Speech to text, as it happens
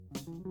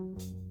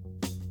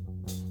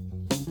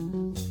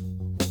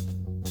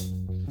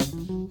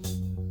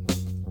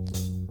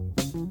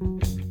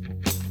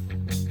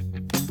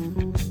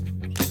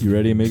You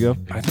ready, amigo?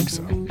 I think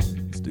so.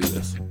 Let's do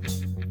this.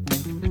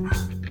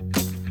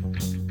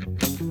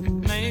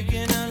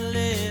 Making a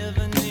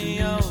living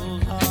the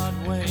old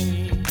hard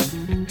way,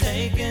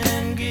 taking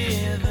and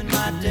giving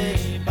my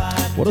day by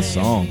day. What a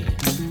song.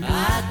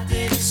 I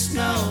did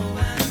snow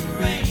and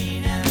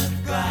rain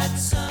and bright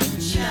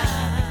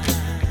sunshine.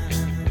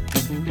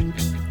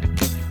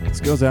 This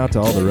goes out to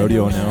all the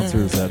rodeo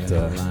announcers that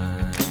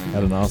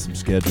had an awesome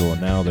schedule, and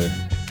now they're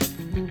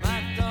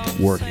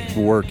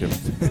working.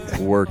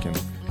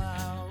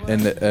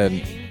 And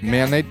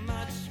man,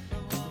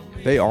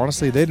 they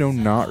honestly, they do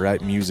not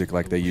write music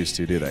like they used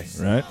to, do they?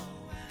 right.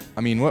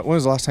 I mean, when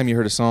was the last time you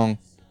heard a song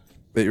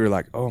that you were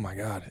like, oh my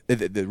God,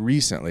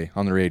 recently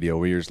on the radio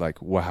where you're just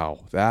like,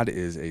 wow, that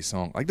is a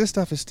song. Like, this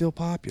stuff is still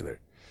popular.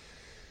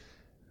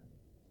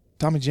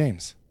 Tommy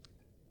James,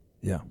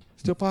 Yeah.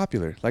 still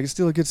popular. Like, it's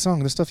still a good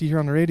song. The stuff you hear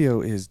on the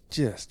radio is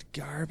just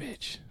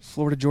garbage.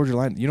 Florida Georgia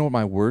Line. You know what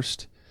my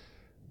worst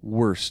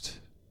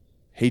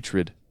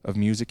hatred of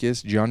music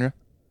is? Genre?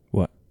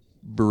 What?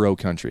 Bro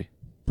country.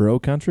 Bro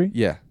country?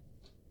 Yeah.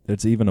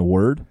 It's even a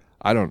word?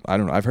 I don't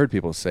know. I've heard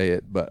people say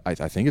it, but I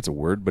think it's a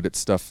word, but it's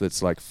stuff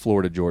that's like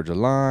Florida Georgia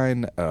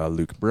Line,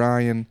 Luke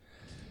Bryan.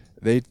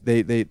 They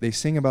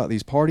sing about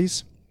these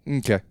parties.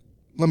 Okay.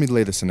 Let me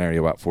lay the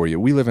scenario out for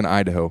you. We live in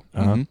Idaho.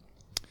 Uh-huh. Mhm.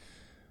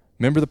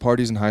 Remember the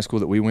parties in high school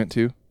that we went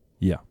to?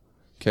 Yeah.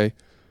 Okay.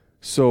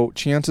 So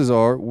chances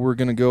are we're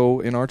going to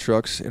go in our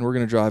trucks and we're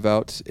going to drive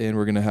out and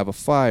we're going to have a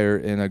fire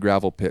in a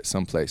gravel pit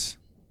someplace.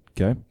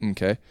 Okay.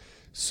 Okay.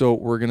 So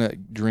we're going to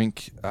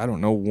drink, I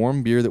don't know,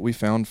 warm beer that we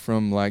found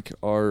from like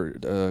our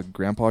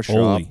grandpa's shop.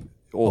 Oli.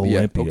 Oh, yeah.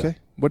 Olympia. Okay.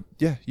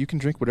 Yeah, you can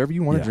drink whatever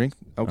you want to Yeah. drink.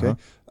 Okay.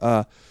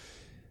 Uh-huh.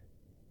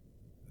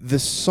 The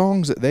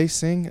songs that they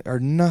sing are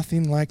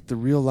nothing like the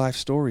real life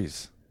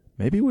stories.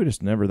 Maybe we're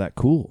just never that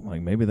cool.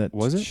 Like, maybe that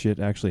Was it? shit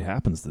actually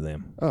happens to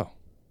them. Oh.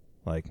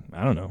 Like,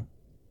 I don't know.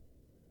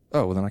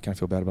 Oh, well then I kind of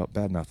feel bad about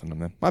bad-mouthing them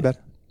then. My bad.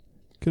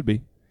 Could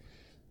be.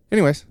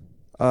 Anyways,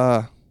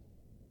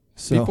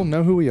 So, people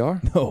know who we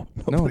are. No,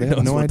 they have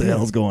knows no what idea. the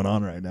hell's going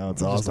on right now.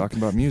 It's I'm just awesome. talking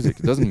about music.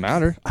 It doesn't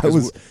matter. I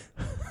was,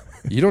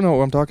 You don't know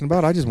what I'm talking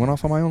about. I just went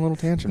off on my own little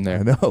tantrum I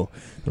there. know,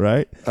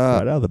 right?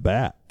 Right out of the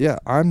bat. Yeah,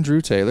 I'm Drew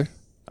Taylor.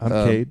 I'm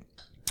Cade.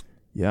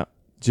 Yeah,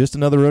 just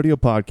another rodeo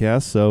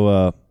podcast.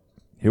 So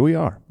here we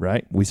are,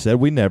 right? We said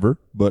we never,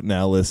 but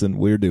now listen,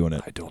 we're doing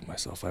it. I told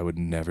myself I would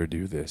never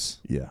do this.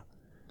 Yeah,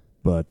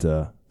 but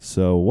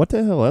so what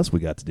the hell else we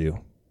got to do?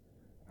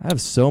 I have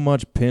so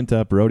much pent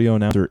up rodeo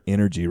announcer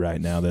energy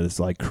right now that it's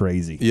like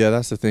crazy. Yeah,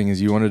 that's the thing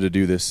is you wanted to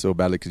do this so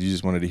badly because you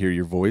just wanted to hear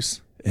your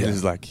voice. Yeah. It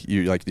is like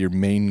your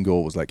main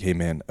goal was like, hey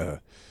man,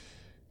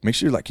 make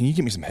sure can you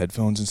get me some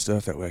headphones and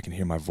stuff that way I can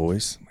hear my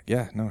voice? I'm like,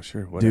 yeah, no,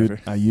 sure, whatever.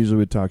 Dude, I usually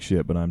would talk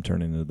shit, but I'm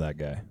turning into that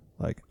guy.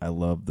 Like, I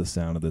love the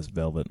sound of this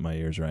velvet in my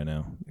ears right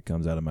now. It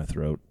comes out of my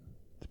throat.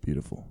 It's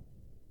beautiful.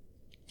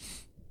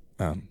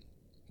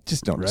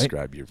 Just don't Right?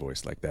 describe your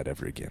voice like that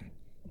ever again.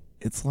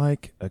 It's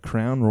like a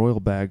Crown Royal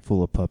bag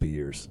full of puppy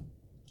ears.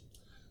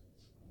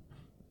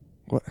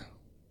 What?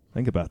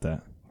 Think about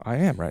that. I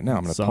am right now.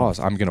 I'm going to Soft. pause.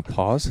 I'm going to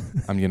pause.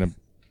 I'm going to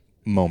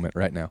moment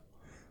right now.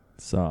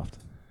 Soft.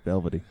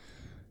 Velvety.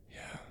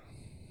 Yeah.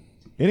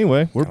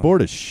 Anyway, we're Oh,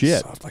 bored as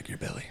shit. Soft like your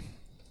belly.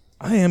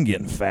 I am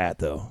getting fat,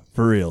 though.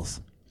 For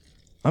reals.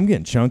 I'm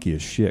getting chunky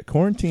as shit.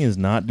 Quarantine is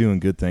not doing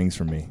good things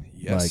for me.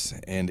 Yes,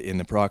 Like, and in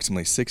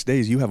approximately 6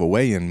 days, you have a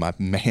weigh-in, my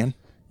man.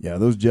 yeah,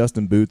 those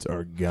Justin boots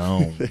are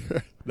gone.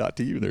 Not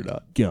to you, they're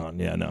not. Gone.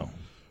 Yeah, no.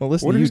 Well,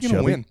 listen What to are you, you going to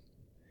Chubby. win?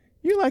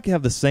 You like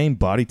have the same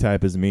body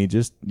type as me.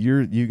 Just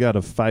you got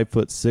a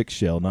 5'6"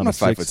 shell, not I'm a not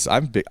 5 6. foot.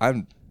 I'm big.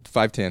 I'm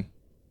 5'10".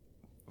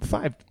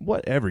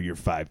 Whatever. You're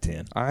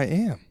 5'10". I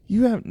am.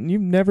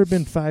 You've never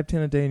been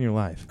 5'10" a day in your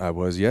life. I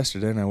was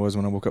yesterday, and I was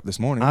when I woke up this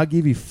morning. I'll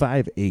give you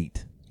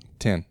 5'8".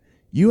 10.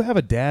 You have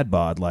a dad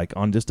bod like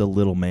on just a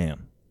little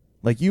man.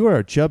 Like you are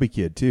a chubby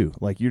kid too.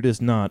 Like you're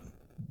just not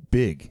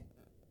big.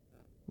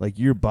 Like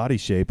your body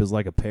shape is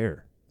like a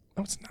pear.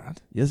 No, it's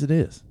not. Yes, it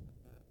is.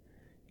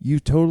 You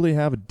totally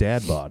have a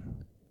dad bod.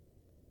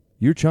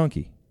 You're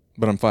chunky.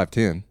 But I'm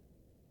 5'10".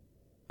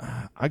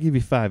 I'll give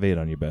you 5'8"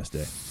 on your best day.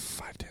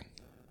 5'10".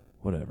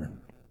 Whatever.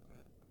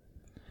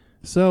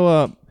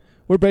 So,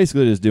 we're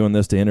basically just doing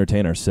this to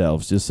entertain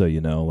ourselves, just so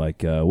you know.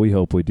 Like, we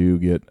hope we do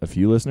get a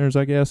few listeners,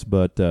 I guess,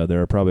 but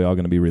they're probably all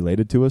going to be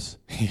related to us.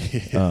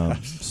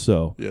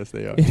 So, Yes,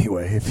 they are.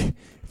 anyway,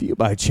 if you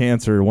by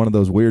chance are one of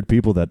those weird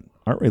people that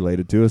aren't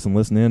related to us and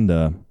listen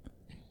in,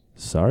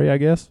 sorry, I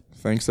guess.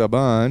 Thanks a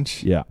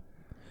bunch. Yeah.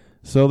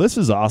 So this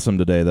is awesome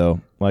today,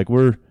 though. Like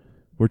we're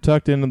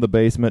tucked into the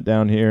basement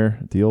down here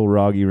at the old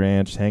Roggy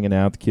Ranch, hanging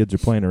out. The kids are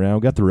playing around.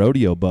 We got the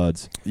rodeo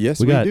buds. Yes,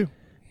 We we got do.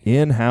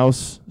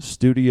 In-house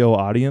studio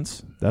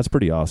audience. That's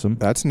pretty awesome.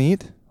 That's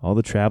neat. All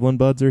the traveling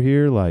buds are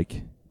here.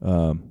 Like,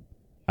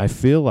 I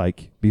feel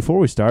like before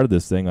we started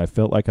this thing, I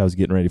felt like I was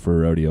getting ready for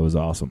a rodeo. It was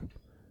awesome.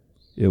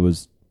 It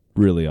was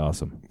really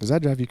awesome. Does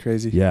that drive you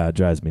crazy? Yeah, it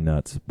drives me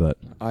nuts. But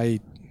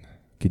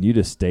can you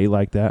just stay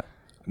like that?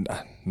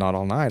 Not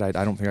all night. I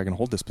don't think I can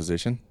hold this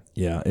position.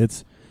 Yeah,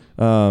 it's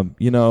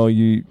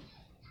you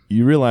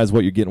you realize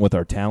what you're getting with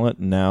our talent,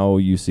 and now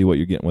you see what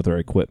you're getting with our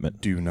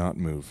equipment. Do not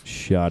move.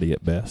 Shoddy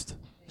at best.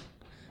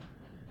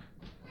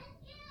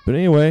 But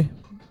anyway,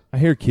 I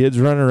hear kids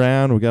running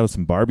around. We got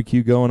some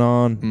barbecue going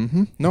on.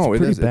 Mm-hmm. No, it's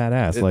pretty is.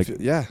 badass.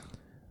 Yeah.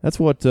 That's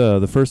what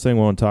the first thing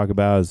we want to talk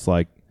about is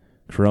like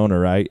Corona,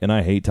 right? And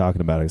I hate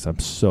talking about it because I'm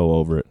so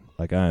over it.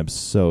 Like I am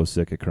so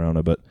sick of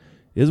Corona, but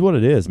it is what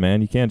it is,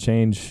 man. You can't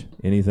change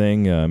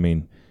anything. I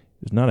mean,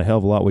 there's not a hell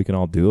of a lot we can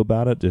all do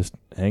about it. Just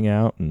hang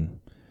out and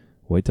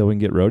wait till we can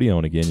get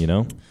rodeoing again, you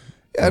know?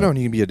 Yeah, I don't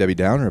need to be a Debbie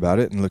Downer about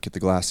it and look at the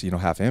glass,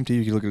 half empty.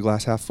 You can look at the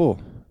glass half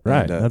full.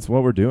 Right. And, that's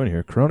what we're doing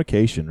here.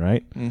 Coronacation,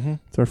 right? Mm-hmm.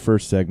 It's our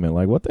first segment.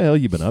 Like, what the hell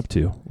you been up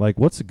to? Like,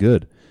 what's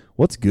good?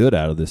 What's good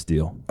out of this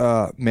deal?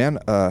 Man,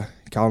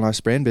 Kyle and I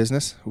spraying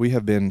business. We've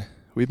been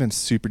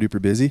super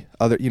duper busy.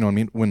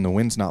 When the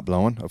wind's not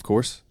blowing, of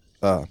course.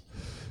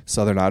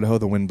 Southern Idaho,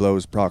 the wind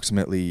blows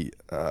approximately,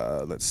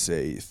 let's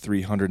say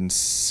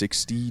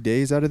 360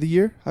 days out of the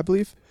year, I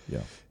believe.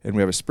 Yeah. And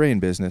we have a spraying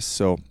business,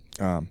 so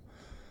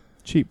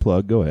cheap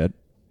plug. Go ahead.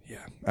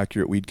 Yeah,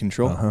 accurate weed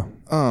control.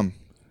 Uh-huh.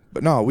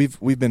 But no,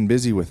 we've been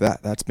busy with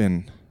that. That's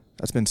been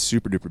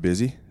super duper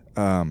busy.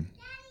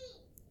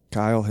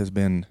 Kyle has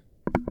been.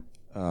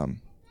 Go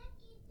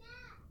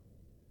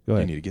Do you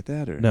ahead. need to get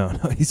that or No,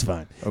 he's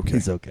fine. Okay.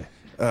 He's okay.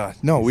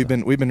 No, we've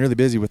been really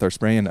busy with our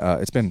spraying.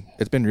 It's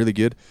been really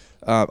good.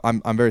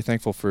 I'm very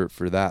thankful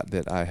for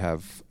that I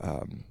have.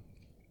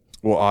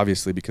 Well,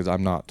 obviously because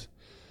I'm not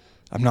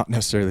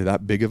necessarily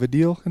that big of a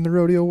deal in the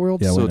rodeo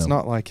world, Yeah, so we it's know.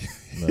 not like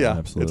No,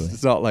 absolutely.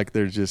 it's not like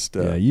they're just.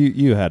 Yeah,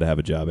 you had to have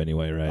a job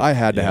anyway, right? I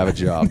had to Yeah. have a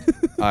job.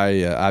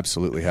 I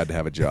absolutely had to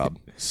have a job.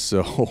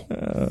 So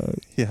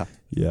yeah.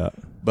 Yeah.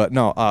 But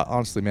no,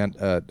 honestly, man,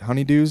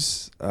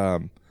 honeydews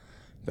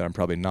that I'm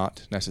probably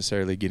not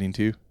necessarily getting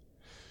to.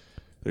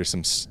 There's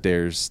some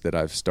stairs that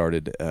I've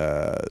started,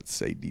 let's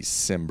say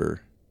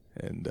December,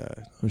 and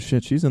Oh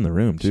shit, she's in the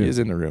room too. she is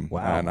in the room.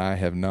 Wow. And I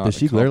have not. Does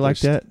she glare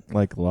like accomplished- that,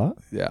 like a lot?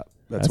 Yeah,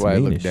 That's why I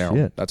mean look as down.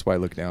 shit. That's why I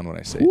look down when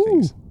I say Woo.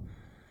 things.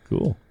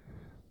 Cool.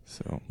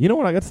 So You know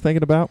what I got to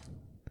thinking about?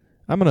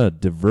 I'm gonna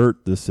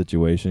divert this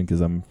situation because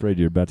I'm afraid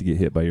you're about to get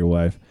hit by your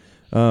wife.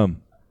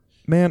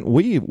 Man,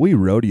 we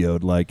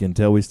rodeoed like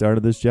until we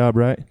started this job,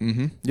 right?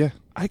 yeah,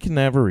 I can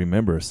never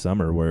remember a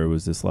summer where it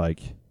was just like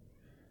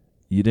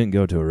you didn't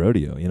go to a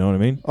rodeo. You know what I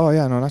mean? oh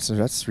yeah, no,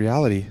 that's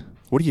reality.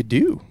 What do you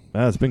do?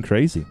 It's been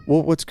crazy.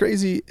 Well, what's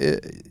crazy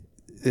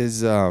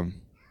is from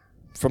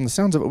the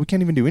sounds of it, we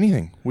can't even do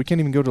anything. We can't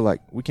even go to the lake.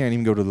 We can't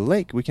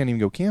even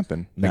go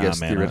camping. I guess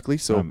man, theoretically.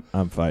 So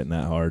I'm fighting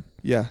that hard.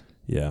 yeah.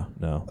 Yeah,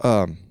 no.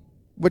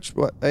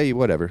 Hey,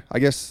 whatever. I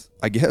guess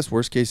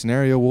worst case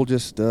scenario, we'll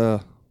just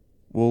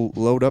we'll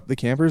load up the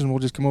campers and we'll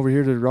just come over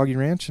here to Roggy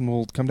Ranch and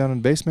we'll come down in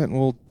the basement and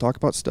we'll talk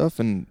about stuff,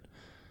 and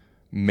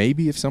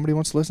maybe if somebody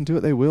wants to listen to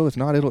it, they will. If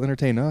not, it'll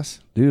entertain us.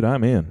 Dude,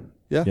 I'm in.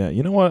 Yeah. Yeah.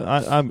 You know what?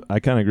 I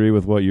kind of agree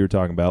with what you were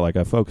talking about. Like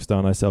I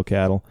sell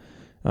cattle.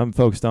 I'm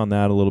focused on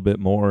that a little bit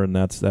more, and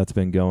that's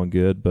been going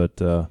good. But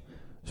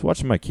just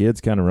watching my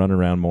kids kind of run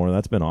around more,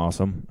 that's been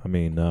awesome. I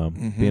mean,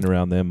 being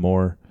around them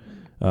more.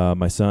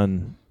 My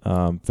son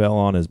fell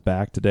on his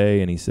back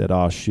today, and he said,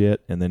 "Oh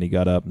shit!" And then he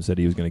got up and said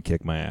he was going to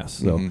kick my ass.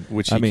 So,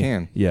 Which I he mean,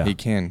 can. yeah, He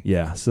can.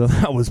 yeah. So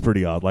that was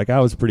pretty odd. Like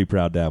I was pretty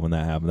proud, Dad, when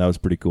that happened. That was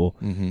pretty cool.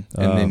 And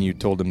then you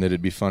told them that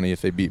it'd be funny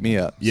if they beat me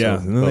up. Yeah,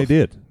 So and then they both-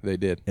 did, They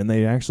did. and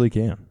they actually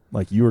can.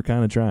 Like you were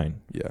kind of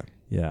trying. Yeah.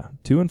 Yeah,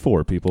 2 and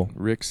 4 people.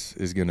 Rick's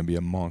is going to be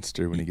a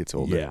monster when he gets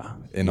older. Yeah.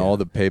 And Yeah. all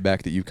the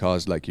payback that you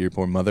caused, like your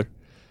poor mother.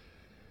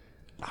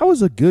 I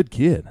was a good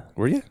kid.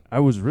 Were you? I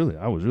was really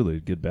a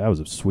good. I was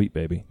a sweet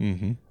baby.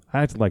 Mm-hmm.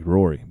 I acted like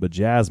Rory, but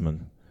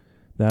Jasmine,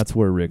 that's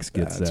where Rick's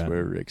gets That's at.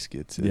 where Rick's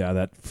gets it. Yeah,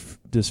 that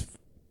just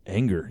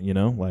anger,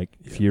 like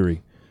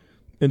fury.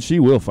 And she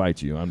will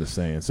fight you. I'm just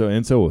saying. So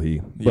will he.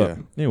 But Yeah.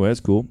 anyway,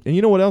 that's cool. And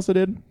you know what else I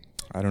did?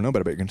 I don't know, but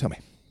I bet you're going to tell me.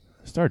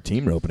 I started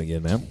team roping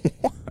again, man.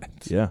 What?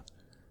 Yeah,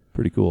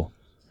 pretty cool.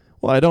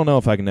 Well, I don't know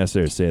if I can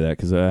necessarily say that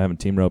because I haven't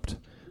team roped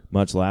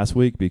much last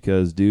week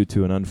because due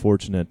to an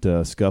unfortunate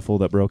scuffle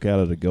that broke out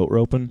at a goat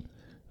roping,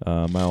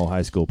 my old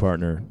high school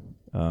partner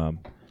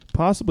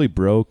possibly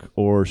broke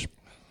or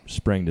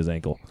sprained his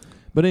ankle.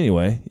 But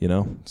anyway,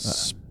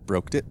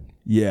 Broked it?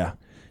 yeah,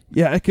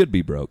 it could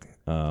be broke.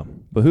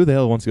 But who the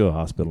hell wants to go to the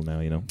hospital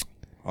now,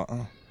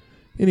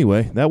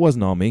 Anyway, that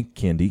wasn't all me,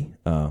 Kendi.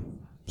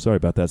 Sorry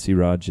about that,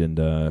 C-Raj, and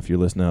if you're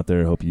listening out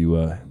there, I hope you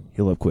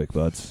heal up quick,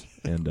 buds.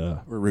 And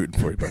We're rooting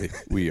for you, buddy.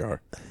 We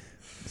are.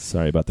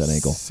 sorry about that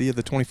ankle. See you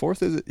the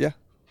 24th, is it? Yeah.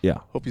 Yeah,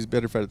 Hope he's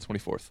better Friday the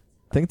 24th.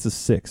 I think it's the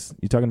 6th.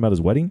 You talking about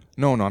his wedding?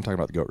 No, I'm talking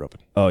about the goat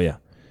roping. Oh, yeah.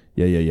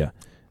 Yeah.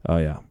 Oh,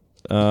 yeah.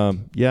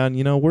 Yeah,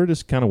 and, we're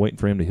just kind of waiting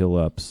for him to heal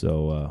up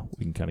so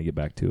we can kind of get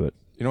back to it.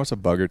 You know what's a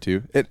bugger,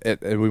 too?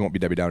 We won't be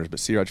Debbie Downers, but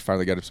C-Raj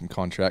finally got him some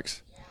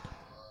contracts.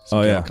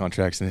 Oh, yeah.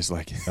 Contracts, and he's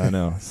like... I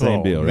know.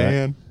 Same deal, right?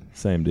 Man.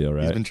 Same deal,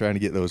 right? He's been trying to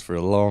get those for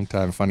a long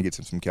time. Finally gets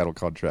him some cattle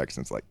contracts,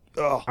 and it's like,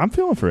 oh. I'm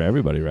feeling for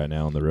everybody right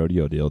now on the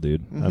rodeo deal,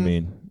 dude. I Mhm.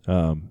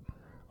 mean,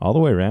 all the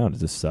way around, it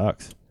just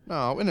sucks.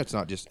 No, and it's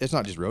not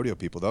just rodeo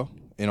people, though.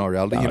 In all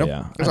reality, Oh, you know?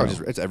 yeah. It's I not know.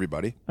 just, it's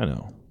everybody. I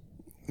know.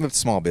 with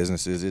small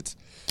businesses, it's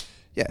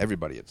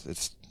everybody.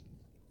 It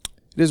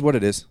is what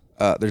it is.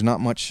 There's not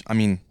much. I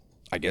mean,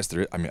 I guess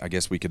I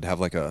guess we could have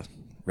like a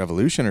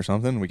revolution or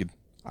something. We could.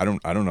 I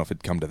don't know if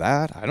it'd come to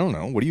that. I don't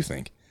know. What do you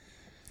think?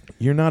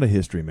 You're not a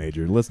history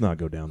major. Let's not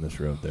go down this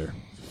road there.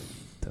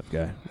 Tough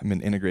guy. I'm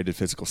in integrated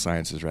physical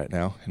sciences right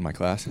now in my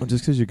class. Well,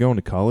 just because you're going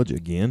to college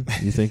again,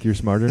 you think you're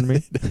smarter than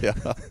me?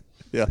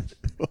 Yeah.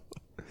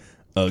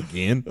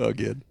 Again?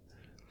 Again.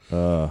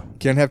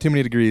 Can't have too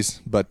many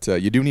degrees, but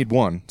you do need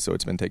one. So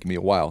it's been taking me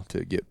a while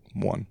to get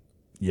one.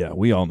 Yeah,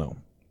 we all know.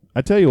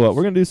 I tell you what,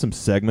 we're going to do some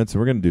segments.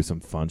 We're going to do some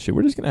fun shit.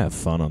 We're just going to have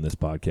fun on this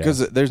podcast.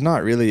 Because there's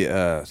not really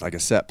like a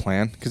set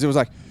plan. Because it was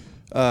like,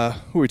 who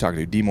are we talking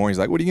to? D. Moore. He's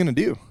like, what are you going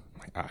to do? I'm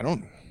like, I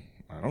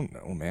don't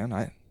know,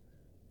 man.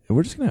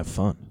 We're just going to have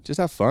fun. Just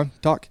have fun.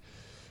 Talk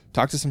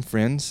to some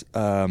friends.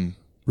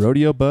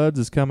 Rodeo Buds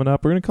is coming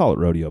up. We're going to call it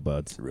Rodeo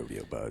Buds.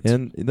 Rodeo Buds.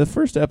 And the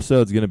first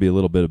episode is going to be a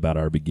little bit about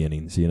our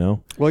beginnings, you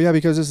know? Well, yeah,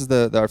 because this is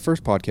our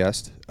first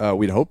podcast.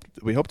 We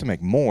hope to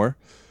make more.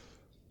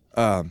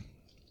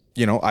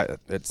 You know,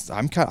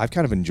 I've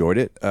kind of enjoyed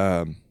it.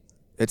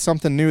 It's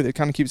something new that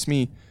kind of keeps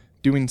me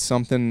doing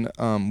something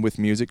with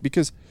music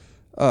because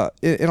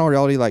in all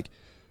reality, like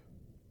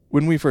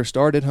when we first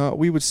started,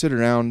 we would sit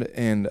around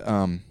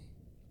and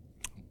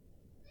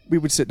we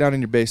would sit down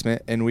in your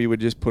basement and we would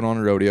just put on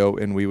a rodeo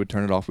and we would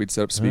turn it off. We'd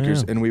set up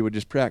speakers and we would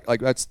just practice.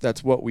 Like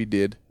that's what we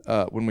did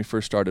when we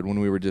first started. When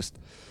we were just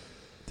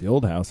the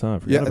old house, huh?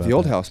 Yeah, at the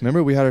old house.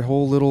 Remember, we had a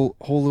whole little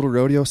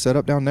rodeo set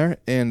up down there,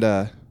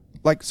 and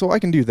like so I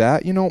can do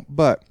that, you know.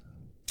 But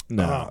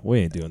no, we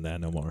ain't doing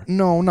that no more.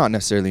 No, not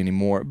necessarily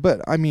anymore.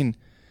 But I mean,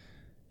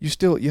 you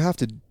have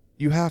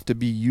to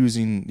be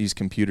using these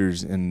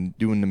computers and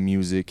doing the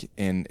music,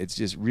 and it's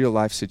just real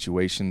life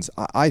situations.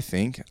 I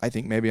think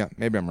maybe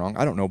I'm wrong.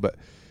 I don't know, but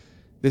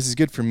this is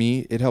good for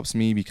me. It helps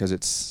me because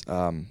it's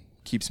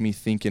keeps me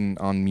thinking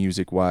on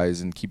music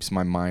wise and keeps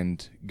my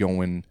mind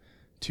going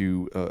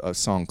to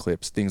song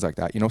clips, things like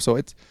that. You know, so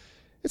it's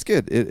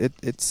good.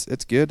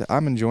 It's good.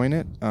 I'm enjoying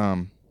it.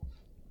 I'm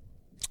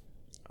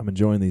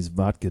enjoying these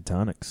vodka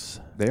tonics.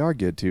 They are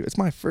good too. It's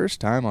my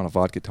first time on a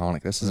vodka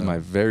tonic. This is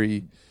my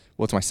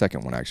it's my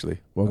second one, actually.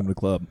 Welcome to the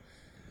club.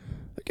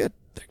 They're good.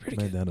 They're pretty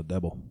good. Made that a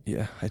double.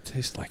 Yeah, I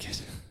taste like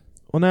it.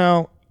 Well,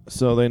 now,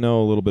 so they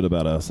know a little bit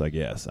about us, I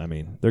guess. I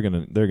mean, they're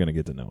gonna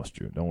get to know us,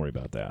 Drew. Don't worry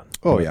about that.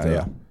 Oh, but,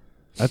 yeah.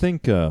 I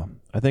think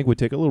we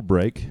take a little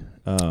break,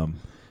 and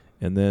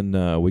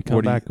then we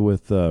come back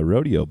with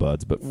Rodeo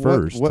Buds. But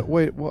first,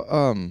 wait.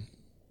 Oh,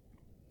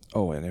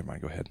 wait. Never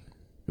mind. Go ahead.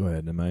 Go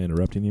ahead. Am I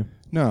interrupting you?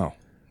 No.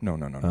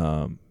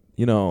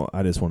 You know,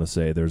 I just want to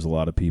say there's a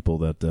lot of people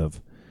that have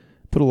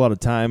put a lot of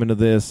time into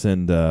this,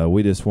 and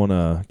we just want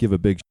to give a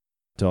big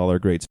to all our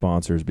great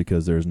sponsors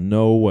because there's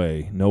no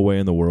way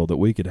in the world that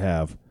we could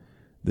have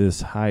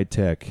this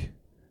high-tech,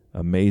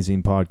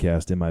 amazing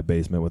podcast in my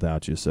basement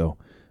without you. So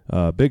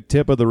big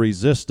tip of the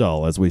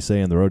resistol, as we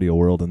say in the rodeo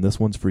world, and this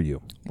one's for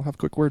you. We'll have a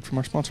quick word from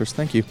our sponsors.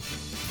 Thank you.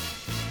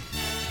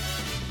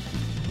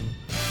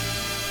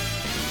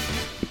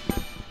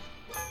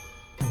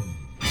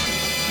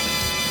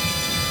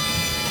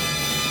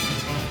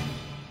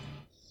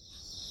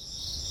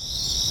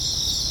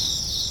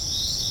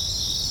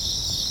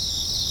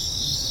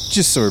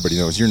 Just so everybody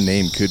knows, your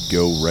name could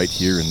go right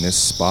here in this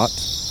spot.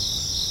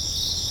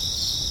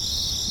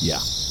 Yeah.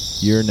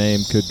 Your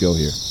name could go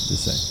here.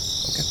 Just saying.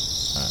 Okay.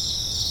 All right.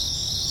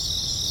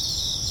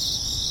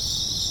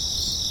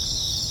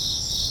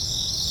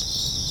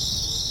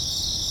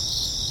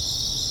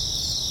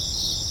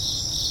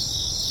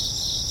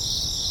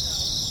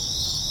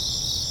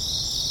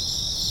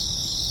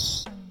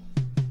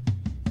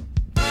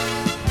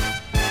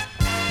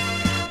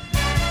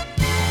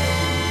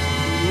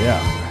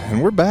 Yeah.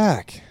 And we're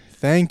back.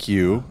 Thank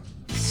you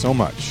so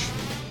much.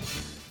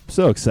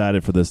 So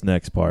excited for this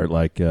next part.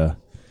 Like, you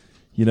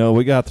know,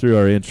 we got through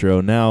our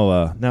intro.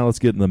 Now let's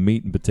get in the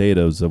meat and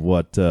potatoes of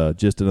what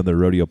Just Another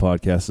Rodeo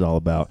Podcast is all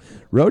about.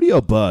 Rodeo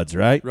Buds,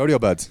 right? Rodeo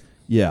Buds.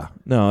 Yeah.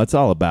 No, it's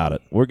all about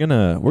it. We're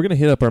gonna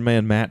hit up our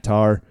man Matt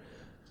Tarr.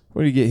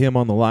 We're gonna get him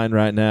on the line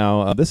right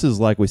now. This is,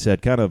 like we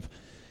said, kind of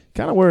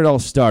where it all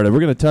started.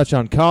 We're gonna touch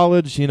on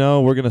college. You know,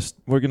 we're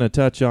gonna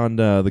touch on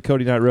the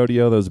Cody Night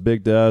Rodeo that was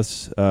big to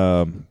us,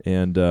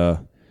 and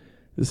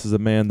this is a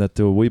man that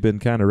we've been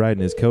kind of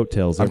riding his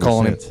coattails ever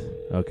since. Him.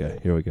 Okay,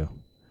 here we go.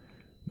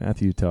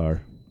 Matthew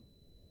Tarr.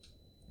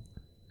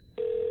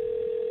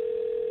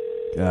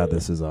 God,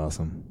 this is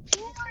awesome.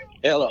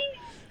 Hello.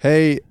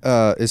 Hey,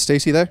 is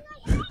Stacy there?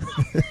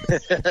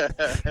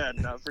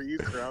 Not for you,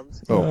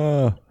 Crumbs.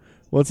 Oh.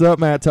 What's up,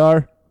 Matt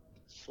Tarr?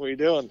 What are you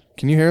doing?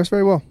 Can you hear us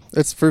very well?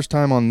 It's the first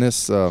time on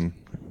this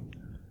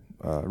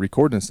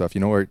recording stuff. You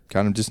know, we're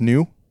kind of just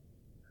new.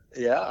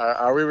 Yeah.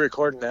 Are we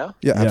recording now?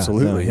 Yeah,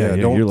 absolutely. No, yeah,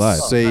 you're don't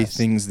live. say nice.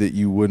 things that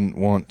you wouldn't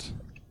want.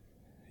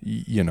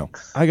 You know.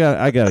 I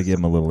got to give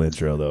him a little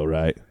intro though,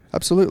 right?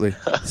 Absolutely.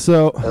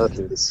 So, Oh,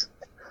 geez.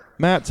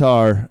 Matt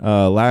Tarr,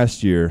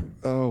 last year,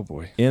 Oh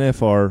boy.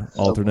 NFR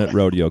alternate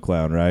rodeo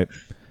clown, right?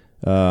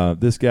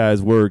 This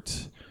guy's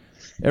worked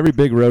every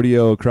big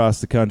rodeo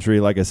across the country.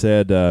 Like I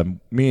said,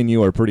 me and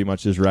you are pretty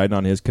much just riding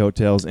on his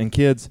coattails. And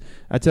kids,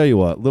 I tell you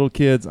what, little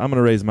kids, I'm going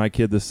to raise my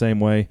kid the same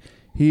way.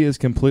 He has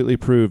completely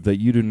proved that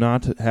you do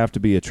not have to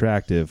be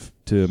attractive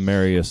to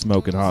marry a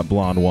smoking hot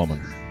blonde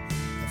woman.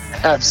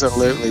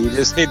 Absolutely. You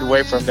just need to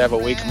wait for him to have a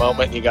weak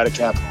moment, and you got to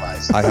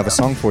capitalize. I have a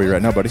song for you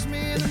right now, buddy.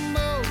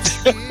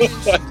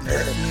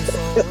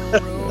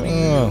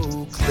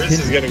 This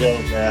is going to go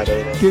bad,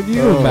 ain't it? Can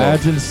you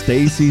imagine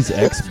Stacy's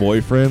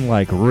ex-boyfriend?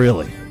 Like,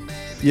 really?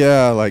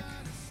 Yeah, like,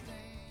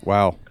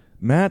 wow.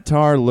 Matt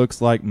Tarr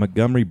looks like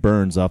Montgomery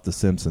Burns off The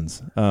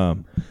Simpsons. I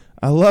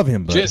love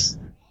him, but Just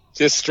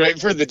straight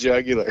for the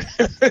jugular.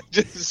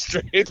 Just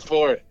straight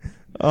for it.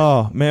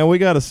 oh man, we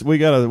gotta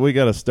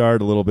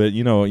start a little bit.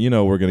 You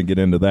know, we're gonna get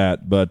into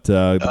that. But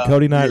the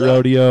Cody Night yeah.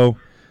 Rodeo,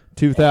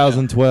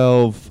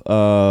 2012.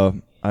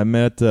 I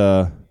met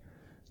a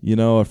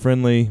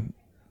friendly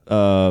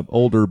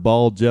older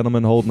bald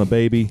gentleman holding a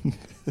baby.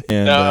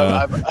 And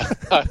No,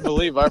 I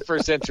believe our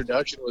first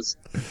introduction was,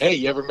 "Hey,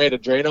 you ever made a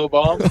Drano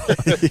bomb?"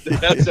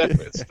 That's how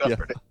it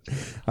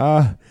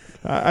started.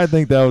 I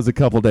think that was a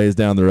couple days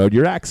down the road.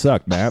 Your act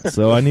sucked, Matt,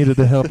 so I needed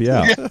to help you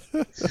out.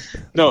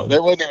 No,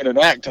 there wasn't even an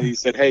act till you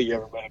said, "Hey, you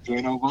ever made a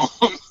Drano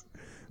bomb?"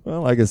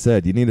 Well, like I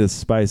said, you need to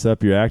spice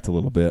up your act a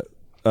little bit.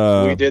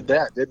 We did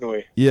that, didn't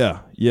we?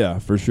 Yeah,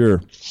 for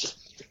sure.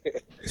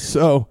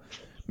 So,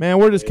 man,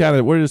 we're just kind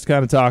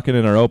of talking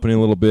in our opening a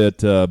little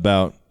bit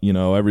about,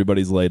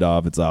 everybody's laid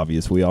off. It's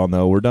obvious. We all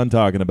know. We're done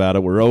talking about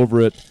it. We're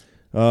over it.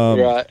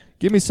 Right.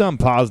 Give me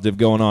something positive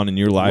going on in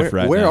your life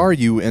right now. Where are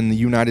you in the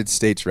United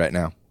States right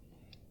now?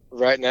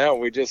 Right now,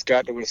 we just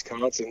got to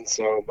Wisconsin,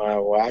 so my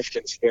wife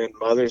can spend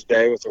Mother's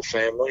Day with her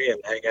family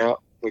and hang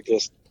out. We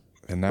just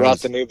And that brought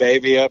was- the new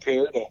baby up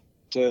here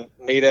to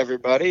meet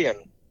everybody and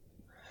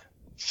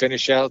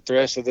finish out the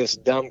rest of this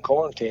dumb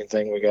quarantine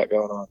thing we got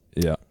going on.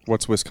 Yeah.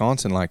 What's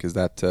Wisconsin like? Is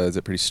that is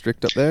it pretty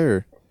strict up there?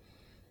 Or?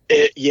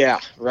 Yeah,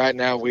 right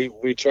now we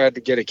tried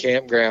to get a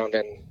campground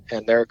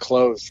and they're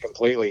closed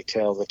completely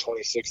till the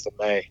 26th of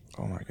May.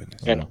 Oh my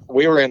goodness! And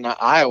we were in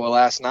Iowa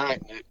last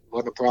night, and it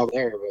wasn't a problem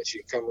there, but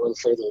you come a little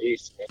further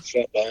east and it's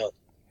shut down.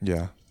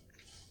 Yeah.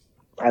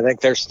 I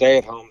think they're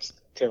stay-at-homes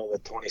till the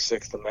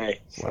 26th of May.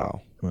 So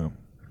Wow. Well,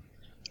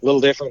 a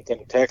little different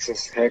than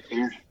Texas. Heck,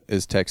 here.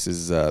 Is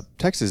Texas?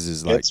 Texas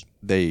is like It's-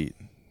 they.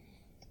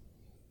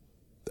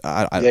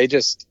 They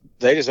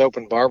just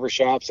opened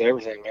barbershops,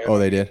 everything, man. Oh,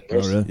 they did.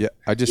 There's- really? Yeah,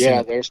 I just. Yeah,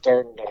 seen- they're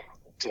starting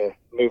to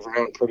move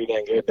around pretty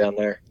dang good down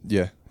there.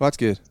 yeah. Well, that's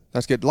good.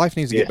 That's good. Life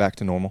needs to get Yeah. back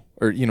to normal,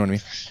 or you know what I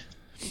mean.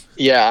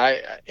 Yeah,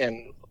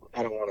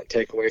 I don't want to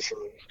take away from.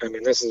 I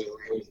mean, this is a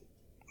real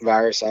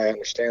virus. I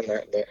understand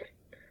that, but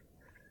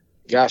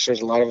gosh,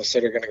 there's a lot of us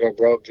that are going to go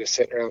broke just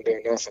sitting around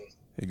doing nothing.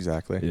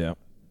 Exactly. yeah.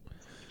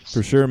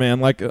 For sure,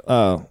 man. Like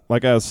I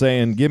was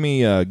saying, give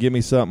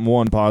me something,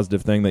 one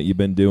positive thing that you've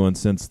been doing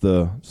since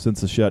the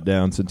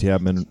shutdown, since you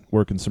have been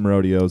working some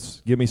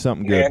rodeos. Give me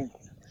something good. And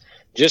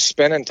just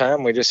spending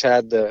time. We just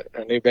had a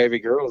new baby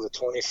girl the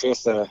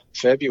 25th of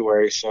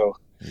February, so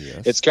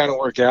Yes. it's kind of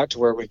worked out to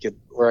where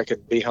I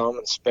could be home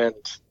and spend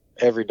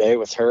every day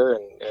with her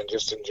and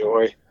just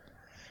enjoy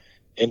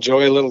a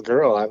little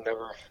girl.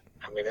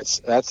 That's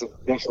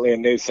definitely a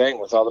new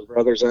thing with all the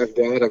brothers I've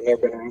got. I've never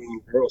been around little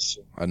girls.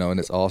 So I know, and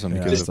it's awesome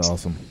Yeah, because that's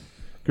awesome.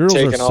 Girls are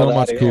taking all so that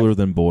much in. cooler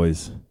than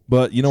boys.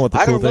 But you know what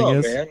the I cool don't thing know,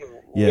 is? man.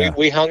 Yeah.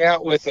 We hung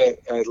out with a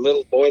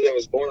little boy that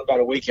was born about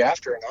a week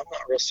after, and I'm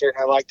not real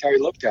certain I liked how he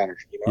looked at her.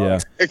 Yeah.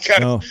 It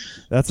kind of, No,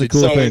 that's a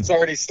cool so thing. it's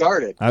already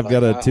started. I've Like,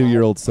 got a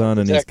 2-year-old son,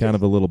 and he's protective. kind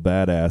of a little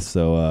badass.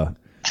 So,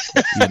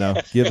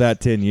 give that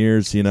 10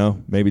 years,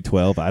 maybe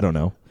 12. I don't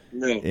know.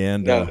 No,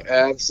 And no,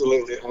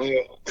 absolutely. can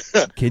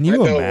I you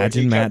know when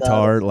imagine, you Matt come out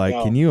Tarr? of- Like,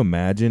 no. can you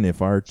imagine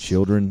if our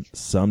children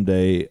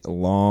someday,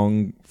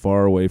 long,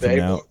 far away from They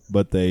now, won't.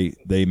 but they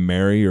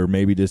marry or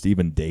maybe just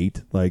even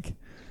date? Like,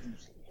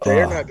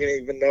 They're Ah. not going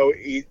to even know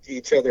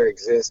each other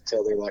exists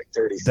till they're like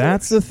 36.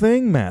 that's the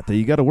thing, Matt, that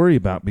you got to worry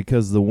about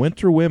because the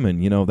winter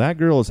women, that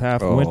girl is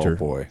half oh winter.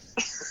 boy,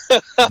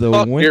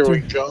 The Here we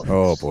winter, go.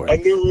 oh boy. I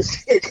knew it was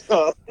going to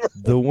come.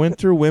 the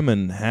winter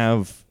women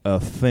have a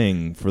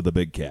thing for the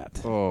big cat.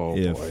 Oh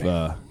If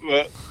boy.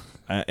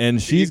 But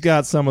and she's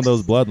got some of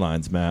those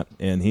bloodlines, Matt,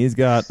 and he's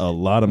got a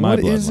lot of my What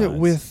bloodlines. is it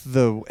with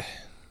the?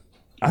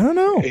 I don't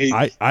know. He-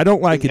 I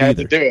don't like he it had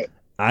either. to do it.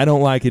 I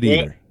don't like it Well,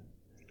 either.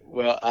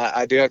 Well,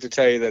 I do have to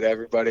tell you that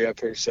everybody up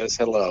here says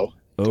hello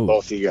to Oh,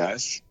 both of you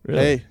guys. really?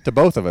 Hey, to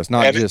both of us,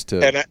 not and, just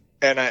to.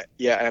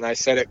 and I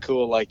said it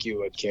cool like you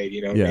would, Kate.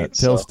 You know what I Yeah, mean?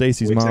 tell So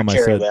Stacy's we took mom I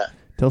care of said- that.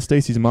 Tell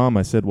Stacy's mom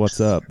I said what's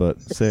up,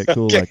 but say it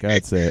cool Okay. like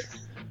I'd say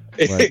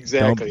it. Like,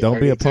 Exactly. Don't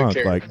be I a already took punk.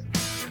 care of Like, it.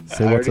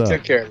 say I what's already up.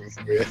 took care of it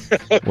for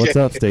you. What's Okay.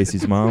 up,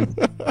 Stacy's mom?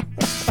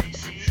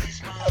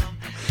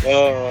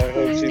 Oh, I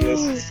hope she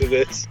listens to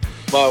this.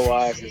 My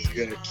wife is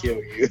gonna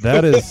kill you.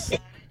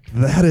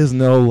 That is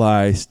no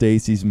lie.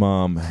 Stacy's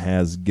mom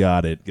has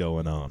got it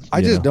going on.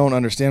 I just don't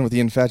understand what the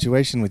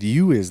infatuation with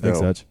you is, Thanks,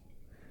 though. Hutch.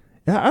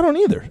 Yeah, I don't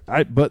either.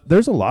 But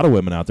there's a lot of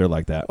women out there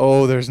like that.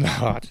 Oh, there's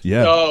not.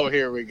 Yeah. Oh,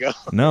 here we go.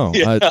 No.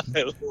 Yeah,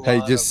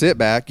 Hey, just sit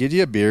back, get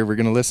you a beer. We're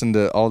gonna listen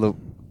to all the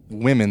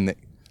women that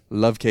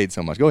love Cade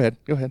so much. Go ahead.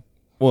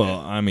 Well,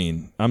 I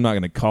mean, I'm not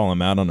going to call him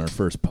out on our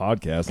first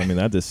podcast. I mean,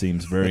 that just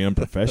seems very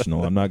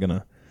unprofessional. I'm not going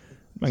to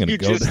You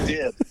go just there.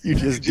 did. You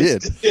just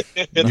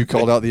did. You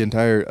called out the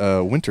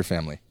entire Winter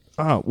family.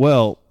 Oh,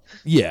 well,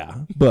 yeah,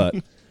 but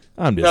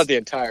I'm Not just the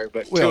entire,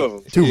 but Well,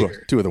 two of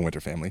them. two of the Winter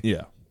family.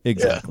 yeah,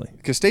 exactly.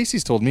 Because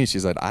Stacy's told me,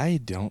 she's like, I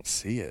don't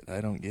see it.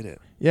 I don't get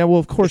it. Yeah, well,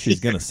 of course she's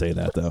going to say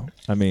that though.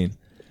 I mean,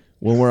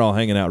 when we're all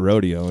hanging out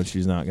rodeo and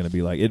she's not going to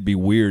be like, it'd be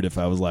weird if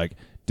I was like,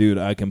 dude,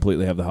 I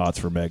completely have the hots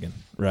for Megan,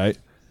 right?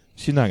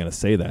 She's not going to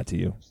say that to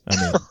you. I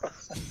mean,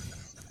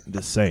 I'm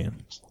just saying.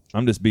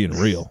 I'm just being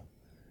real.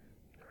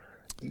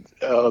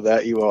 Oh,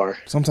 that you are.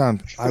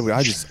 Sometimes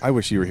I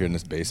wish you were here in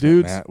this basement,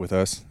 Dudes. Matt, with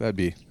us. That'd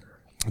be. Do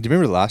you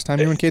remember the last time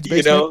you were in Cade's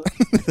You basement?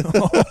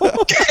 know,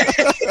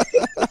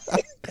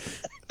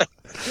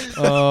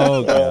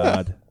 Oh,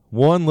 God.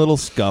 One little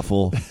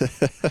scuffle.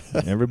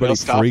 Everybody they'll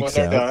stop when freaks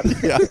they're out. done.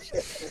 Yeah.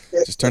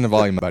 Just turn the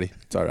volume, buddy.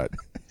 It's all right.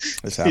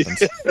 This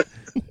happens.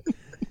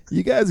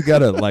 You guys got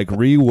to, like,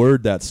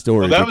 reword that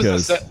story Well, that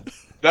because...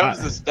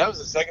 that was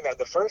the second time.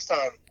 The first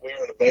time we were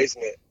in the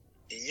basement,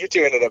 you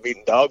two ended up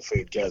eating dog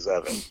food because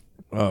of it.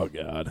 Oh,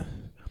 God.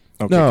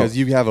 Okay, No. because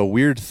you have a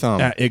weird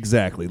thumb.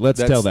 Exactly. Let's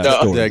That's- tell that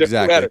no, story. yeah,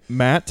 exactly.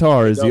 Matt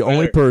Tarr is the Don't only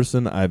matter.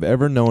 person I've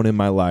ever known in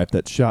my life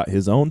that shot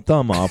his own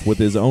thumb off with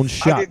his own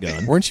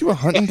shotgun, Weren't you a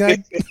hunting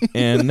guy?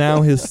 and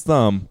now his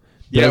thumb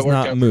Yeah, it does worked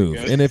not out move.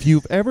 pretty good. And if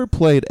you've ever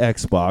played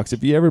Xbox,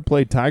 if you ever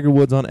played Tiger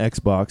Woods on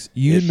Xbox,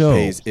 you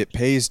know It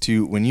pays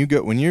to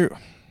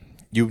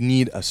you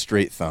need a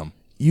straight thumb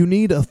you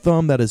need a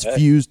thumb that is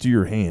fused to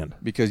your hand.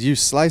 because you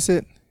slice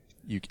it,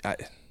 it's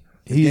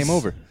He's- game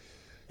over.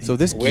 So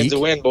this Win's geek, a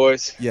win,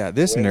 boys. yeah,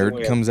 this Win's a nerd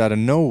win. comes out of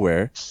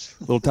nowhere.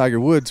 Little Tiger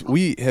Woods.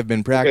 We have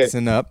been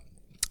practicing up,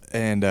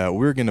 and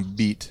we're gonna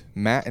beat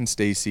Matt and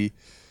Stacy.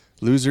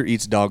 Loser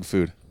eats dog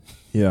food.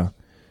 Yeah.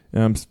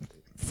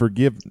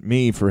 Forgive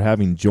me for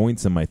having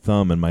joints in my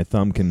thumb, and my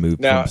thumb can move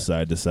Now- from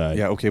side to side.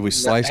 Yeah, okay, we Now,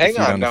 sliced the hang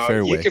food on, on the no,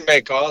 fairway. you can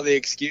make all the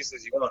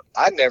excuses you want.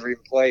 I never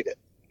even played it.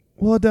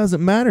 Well, it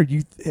doesn't matter.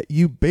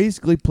 You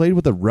basically played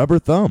with a rubber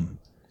thumb.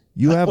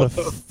 You have a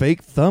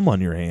fake thumb on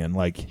your hand.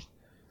 Like,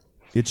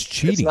 it's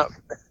cheating.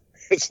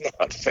 It's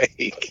not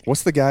fake.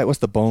 What's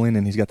the bowling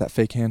and he's got that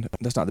fake hand?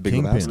 That's not the Big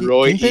Kingpin. Lebowski.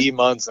 Roy Kingpin? E.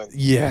 Munson.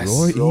 Yes.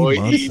 Roy E. Roy E.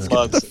 Munson.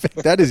 Munson.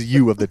 That is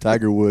you of the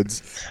Tiger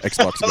Woods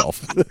Xbox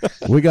golf.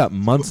 We got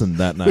Munson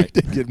that night.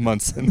 Did get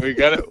Munson. We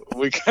kind of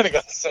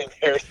got the same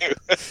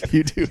hairdo.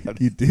 You do.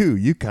 You do.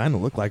 You kind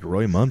of look like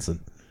Roy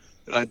Munson.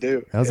 I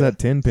do. How's that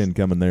 10 pin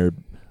coming there,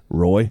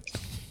 Roy?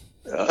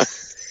 Uh,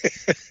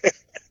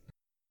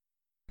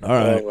 All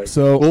right. Oh, my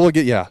So Well,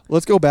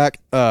 let's go back.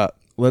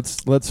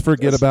 let's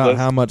forget about let's-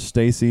 how much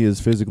Stacy has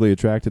physically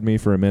attracted me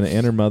for a minute,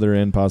 and her mother,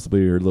 and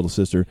possibly her little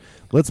sister.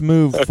 Let's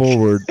move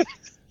forward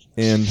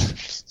and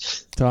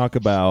talk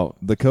about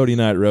the Cody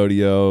Night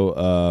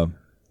Rodeo.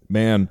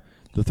 Man,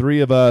 the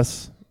three of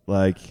us,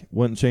 like,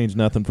 wouldn't change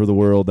nothing for the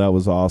world. That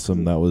was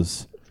awesome. That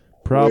was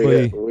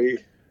probably we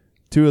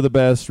two of the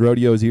best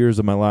rodeos years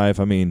of my life.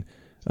 I mean,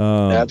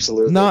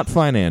 Absolutely. not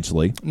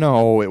financially.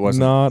 No, it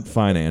wasn't. Not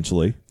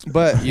financially.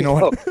 But you know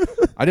what?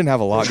 I didn't have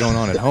a lot going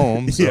on at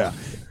home. So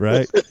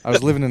Right? I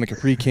was living in a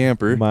Capri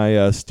camper.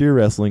 My steer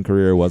wrestling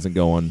career wasn't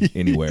going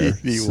anywhere.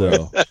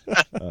 So,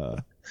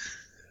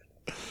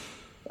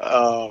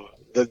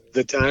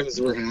 the times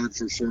were had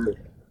for sure.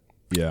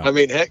 yeah. I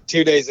mean, heck,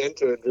 2 days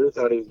into it, Drew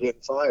thought he was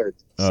getting fired.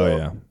 Oh, So-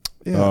 yeah.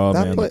 Yeah, Oh,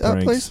 that, man, the that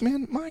pranks. place,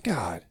 man. My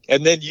God.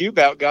 And then you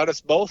about got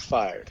us both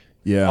fired.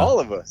 Yeah. All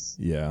of us.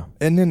 Yeah.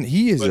 And then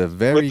he is a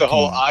very with the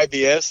whole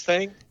keen- IBS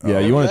thing. Yeah.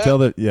 You want to tell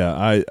that? Yeah.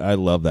 I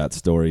love that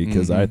story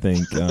because I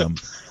think,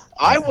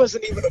 I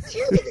wasn't even a part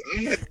of it.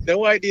 I had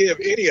no idea of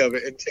any of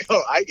it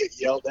until I get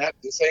yelled at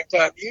the same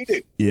time you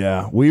do.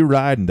 yeah, we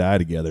ride and die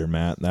together,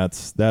 Matt.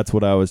 That's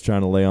what I was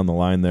trying to lay on the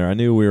line there. I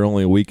knew we were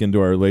only a week into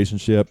our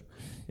relationship,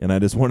 and I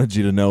just wanted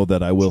you to know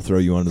that I will throw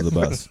you under the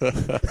bus.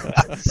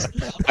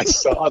 I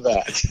saw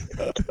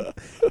that.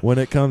 When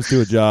it comes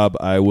to a job,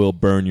 I will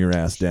burn your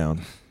ass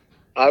down.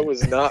 I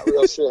was not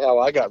real sure how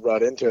I got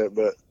brought into it,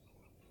 but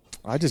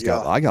I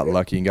got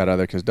lucky and got out of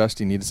there because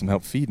Dusty needed some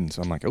help feeding.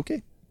 So I'm like,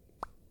 okay.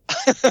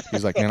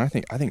 He's like, man, I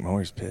think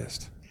Mower's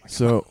pissed.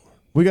 So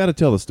we got to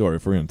tell the story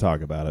if we're going to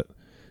talk about it.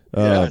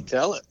 yeah,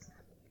 tell it.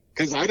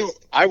 Because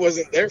I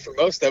wasn't there for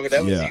most of it.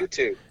 That was Yeah. you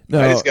two.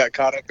 No, I just got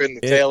caught up in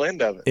the tail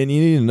end of it. And you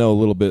need to know a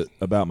little bit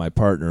about my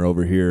partner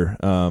over here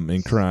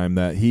in crime,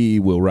 that he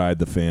will ride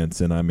the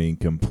fence and, I mean,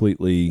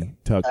 completely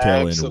tuck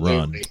tail and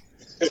run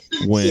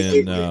Absolutely.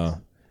 when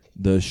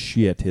the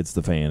shit hits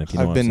the fan, if you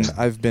know what I'm saying.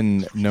 I've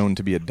been known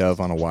to be a dove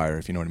on a wire,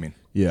 if you know what I mean.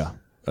 Yeah,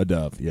 a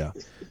dove, yeah.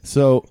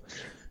 So,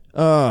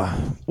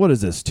 what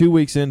is this? 2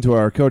 weeks into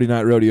our Cody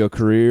Night Rodeo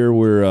career,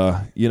 we're,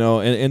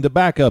 and to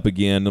back up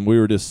again, we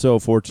were just so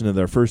fortunate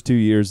that our first 2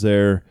 years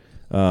there,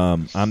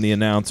 I'm the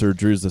announcer,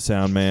 Drew's the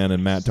sound man,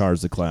 and Matt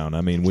Tarr's the clown.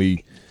 I mean,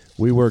 we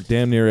we worked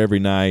damn near every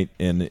night,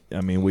 and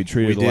I mean, we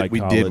treated it like we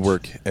college. did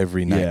work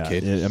every night, Yeah,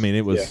 kid. I mean,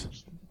 it was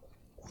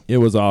it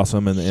was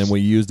awesome, and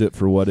we used it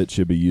for what it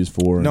should be used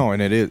for. And, No,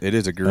 and it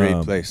is a great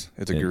Um, place.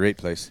 It's a and- great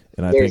place.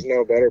 and I There's think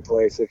no better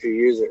place if you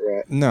use it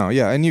right. No,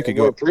 yeah, and you could And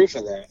we're go. proof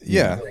of that.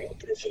 Yeah. We're all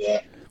proof of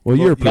that. well,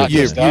 you're not proof.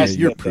 just of it. us,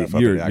 you're but proof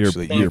of you're, it,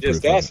 actually. You're Not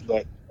just proof of us, it.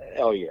 but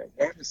hell yeah,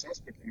 not just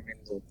us, but I mean,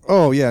 the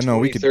Oh yeah, no,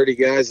 we 20, could. 30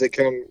 guys that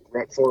come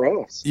right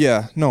for us.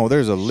 Yeah, no,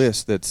 there's a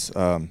list that's,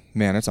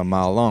 man, it's a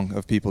mile long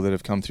of people that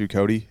have come through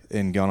Cody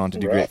and gone on to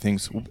do Right. great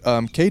things.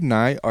 Cade and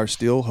I are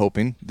still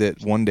hoping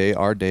that one day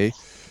our day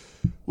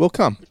will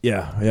come.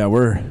 Yeah,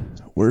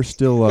 we're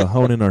still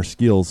honing our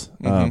skills.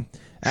 Mhm.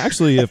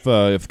 Actually,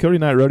 if Cody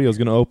Night Rodeo is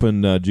going to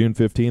open June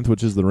 15th,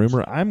 which is the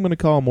rumor, I'm going to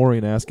call Maury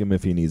and ask him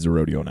if he needs a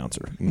rodeo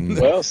announcer.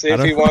 Well, see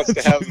if he wants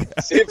to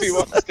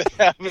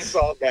have us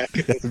all back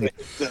at the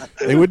same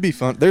time. It would be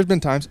fun. There's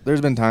been times.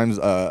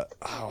 I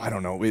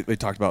don't know. We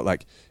talked about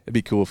like it'd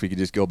be cool if we could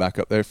just go back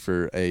up there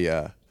for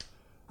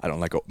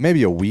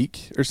maybe a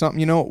week or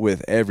something,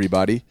 with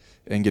everybody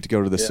and get to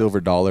go to the Silver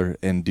Dollar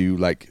and do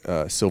like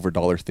Silver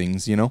Dollar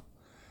things,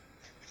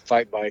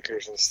 Fight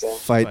bikers and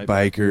stuff. fight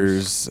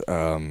bikers.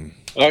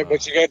 All right,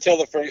 but you got to tell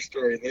the first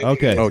story. Then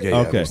Okay, Okay, yeah,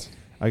 okay. there's-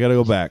 I got to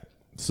go back.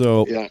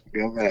 So Yeah,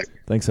 go back.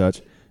 thanks,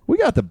 Hutch. We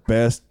got the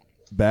best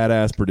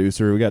badass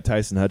producer. We got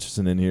Tyson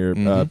Hutchison in here,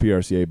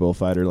 PRCA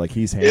bullfighter. Like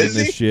he's handling Is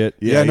he? this shit.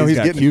 Yeah, no, he's he's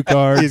got getting cue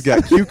cards. He's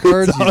got cue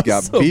cards. He's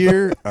got awesome.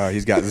 beer.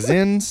 He's got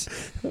Zins.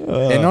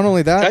 And not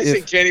only that,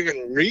 Tyson can't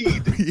even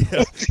read.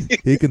 Yeah,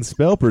 he can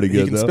spell pretty he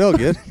good. can though. spell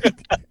good.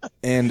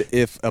 And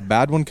if a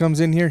bad one comes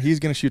in here, he's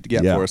going to shoot the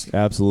gap Yeah, for us.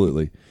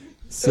 absolutely.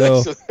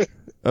 So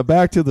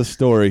back to the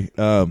story.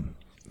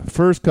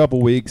 First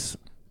couple weeks,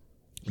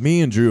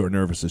 me and Drew are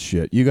nervous as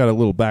shit. You got a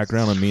little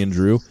background on me and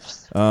Drew.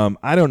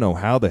 I don't know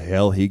how the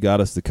hell he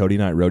got us the Cody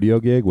Night Rodeo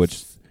gig,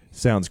 which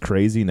sounds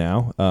crazy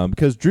now,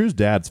 because Drew's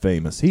dad's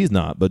famous. He's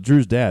not, but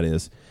Drew's dad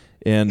is.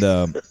 And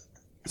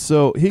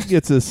so he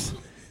gets us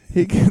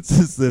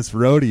this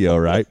rodeo,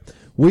 right?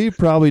 We've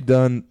probably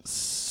done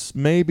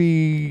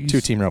maybe 2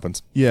 team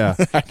ropings. yeah,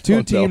 don't 2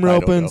 know. team I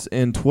don't ropings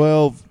and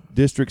 12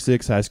 District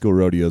 6 high school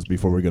rodeos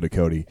before we go to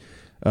Cody.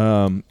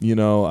 I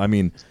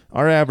mean,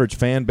 our average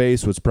fan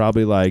base was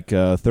probably like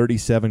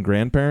 37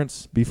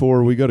 grandparents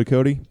before we go to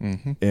Cody.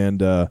 Mm-hmm.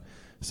 And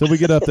so we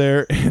get up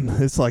there, and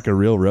it's like a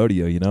real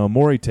rodeo,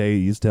 Maury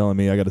Tate, he's telling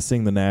me I got to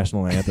sing the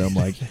national anthem.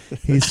 Like,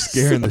 he's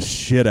scaring the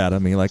shit out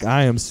of me. Like,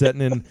 I am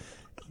sweating,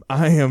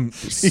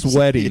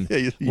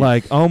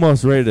 like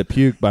almost ready to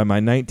puke by my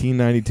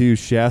 1992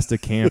 Shasta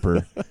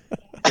camper.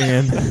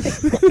 And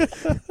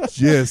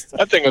just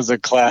That thing was a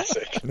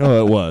classic.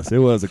 no, it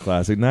was a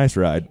classic. Nice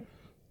ride.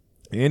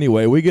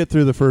 Anyway, we get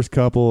through the first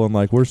couple, and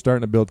like we're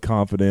starting to build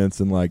confidence,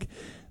 and like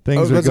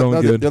things are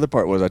going good. The other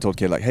part was I told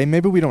Kate, like, hey,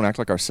 maybe we don't act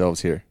like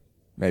ourselves here.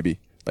 Maybe.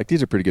 Like,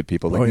 these are pretty good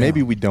people. Like, Oh, yeah.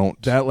 maybe we don't.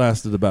 That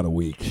lasted about a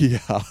week. Yeah,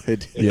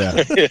 it did. Yeah,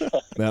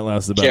 that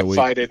lasted about a Can't week.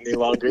 fight it any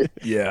longer.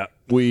 Yeah,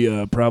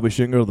 we probably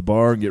shouldn't go to the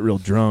bar and get real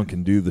drunk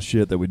and do the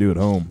shit that we do at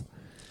home.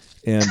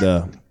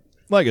 And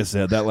like I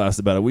said, that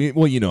lasted about a week.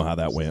 Well, you know how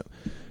that went.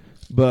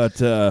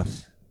 But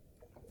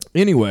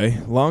anyway,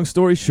 long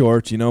story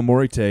short,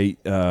 Maury Tate.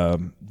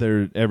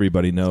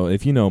 Everybody know.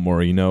 If you know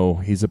Maury, you know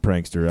he's a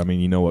prankster. I mean,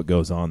 you know what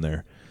goes on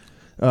there.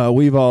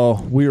 We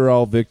were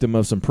all victim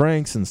of some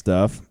pranks and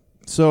stuff.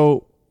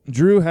 So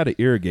Drew had to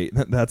irrigate.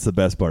 That's the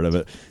best part of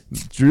it.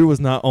 Drew was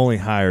not only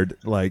hired,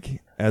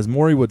 like as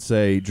Maury would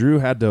say, Drew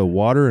had to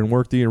water and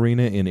work the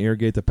arena and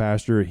irrigate the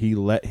pasture. He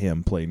let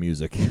him play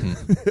music. And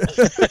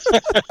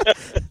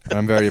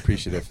I'm very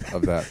appreciative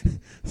of that.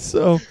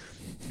 So,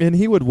 and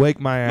he would wake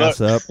my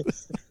ass up.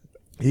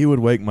 He would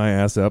wake my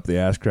ass up the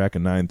ass crack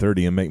at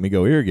 9:30 and make me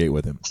go irrigate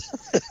with him.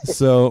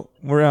 So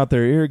we're out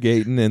there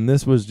irrigating, and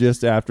this was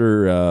just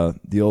after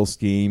the old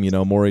scheme.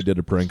 Maury did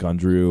a prank on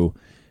Drew,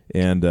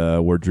 and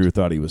where Drew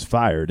thought he was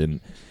fired,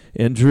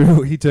 and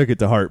Drew, he took it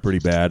to heart pretty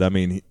bad. I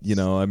mean, you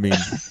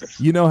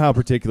know how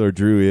particular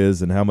Drew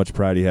is and how much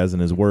pride he has in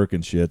his work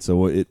and shit.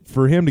 So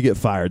for him to get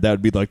fired, that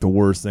would be like the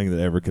worst thing that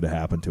ever could have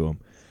happened to him.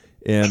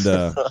 And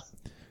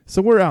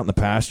so we're out in the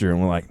pasture,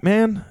 and we're like,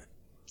 man.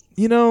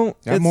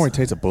 That Maury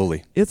Tate's a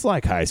bully. It's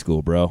like high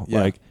school, bro.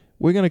 Yeah. Like,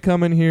 we're going to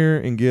come in here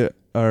and get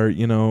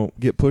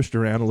pushed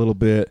around a little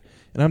bit.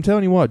 And I'm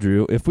telling you what,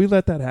 Drew, if we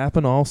let that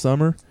happen all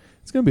summer,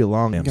 it's going to be a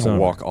long damn He's summer. going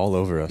to walk all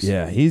over us.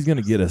 Yeah, he's going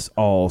to get us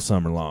all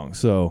summer long.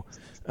 So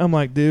I'm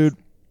like, dude,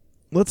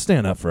 let's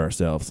stand up for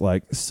ourselves.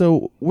 Like,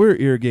 so we're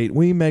irrigating.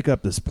 We make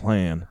up this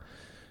plan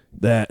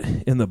that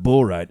in the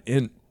bull ride,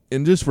 and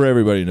just for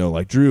everybody to know,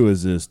 like, Drew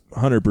is just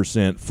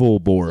 100% full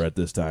bore at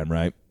this time,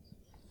 right?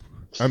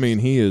 I mean,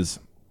 he is...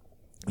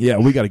 Yeah,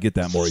 we got to get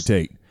that Maury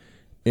Tate.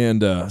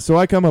 And so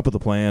I come up with a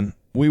plan.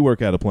 We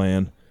work out a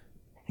plan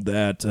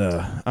that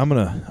I'm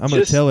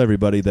gonna tell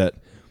everybody that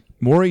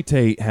Maury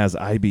Tate has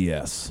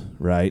IBS,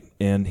 right?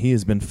 And he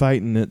has been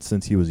fighting it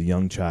since he was a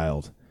young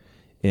child.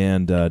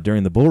 And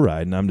during the bull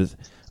ride, and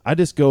I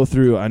just go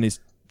through. I just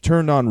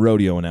turned on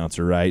rodeo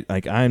announcer, right?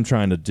 Like, I'm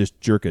trying to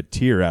just jerk a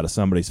tear out of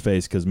somebody's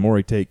face because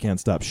Maury Tate can't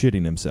stop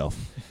shitting himself.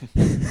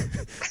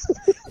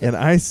 And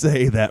I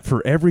say that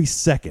for every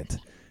second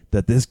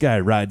that this guy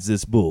rides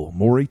this bull,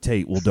 Maury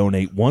Tate will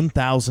donate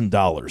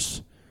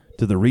 $1,000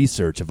 to the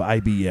research of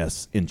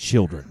IBS in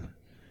children.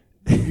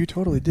 You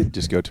totally did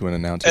just go to an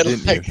announcer, And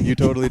didn't like- you? You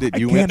totally did.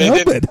 You Can't went.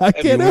 help it. I and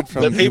can't you help went it.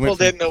 from- The you people went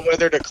from- didn't know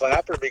whether to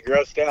clap or be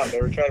grossed out. They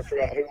were trying to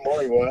figure out who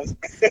Maury was.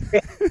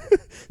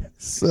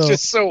 So, It's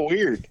just so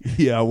weird.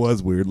 yeah, it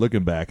was weird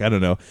looking back. I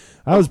don't know.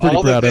 I was pretty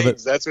All the proud of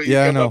things, it. That's what you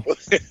Yeah, I come know. up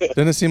with.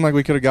 Didn't it seem like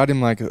we could have got him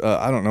like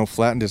I don't know,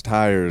 flattened his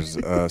tires,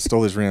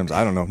 stole his rims?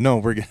 I don't know. No,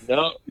 we're good.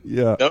 No,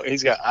 Yeah. no,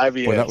 he's got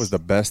IBS. Boy, that was the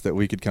best that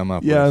we could come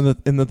up Yeah, with.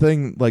 and the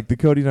thing, like the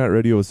Cody Night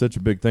Radio was such a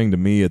big thing to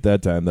me at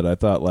that time that I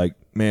thought, like,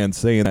 man,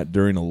 saying that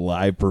during a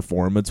live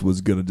performance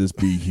was gonna just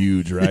be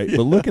huge, right?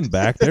 But looking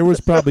back, there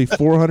was probably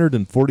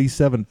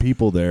 447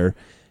 people there,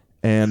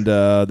 and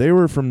they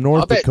were from I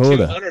North bet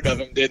Dakota. 200 of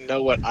them didn't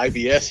know what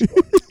IBS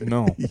was.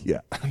 No,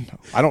 Yeah. no,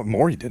 I don't.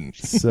 Maury didn't.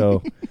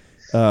 So,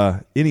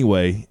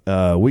 anyway,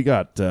 we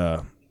got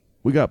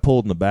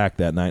pulled in the back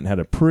that night and had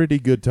a pretty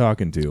good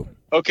talking to.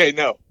 Okay,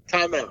 no,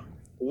 time out.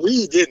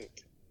 We didn't.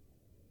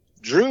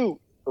 Drew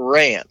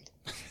ran.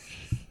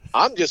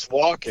 I'm just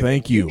walking.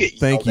 Thank you. get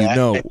Thank yelled you. at,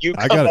 No, and you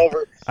I come gotta-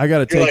 over. I got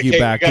to You're take like, you hey,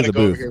 back we to gotta the go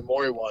over booth. here.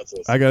 Maury wants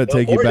us. I gotta No,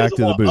 take you Maury back doesn't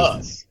to the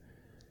want booth. us.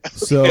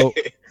 So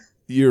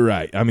you're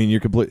right. I mean, you're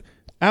complete.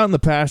 Out in the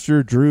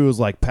pasture, Drew was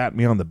like patting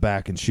me on the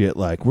back and shit.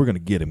 Like, we're gonna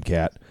get him,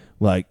 cat.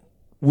 Like,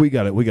 we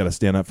got to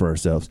stand up for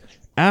ourselves.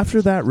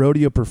 After that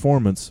rodeo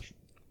performance,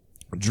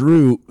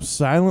 Drew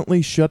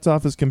silently shuts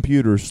off his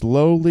computer,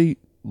 slowly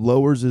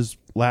lowers his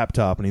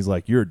laptop, and he's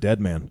like, "You're a dead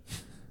man.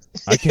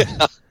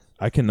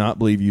 I cannot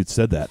believe you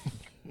said that."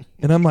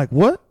 And I'm like,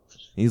 "What?"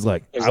 He's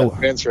like, There's that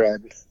fence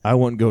ride. I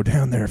wouldn't go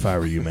down there if I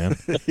were you, man.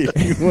 you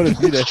wanted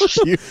me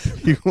to.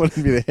 You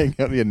wanted me to hang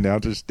out the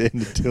announcer stand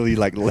until he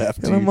like left.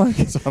 And you. I'm like-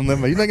 so I'm like,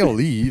 you're not gonna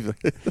leave.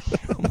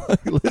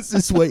 Let's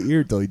just wait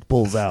here until he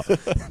pulls out.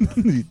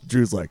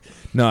 Drew's like,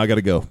 "No, I got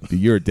to go. Dude,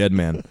 you're a dead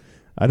man."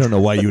 I don't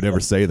know why you would ever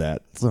say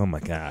that. So I'm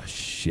like,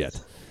 shit.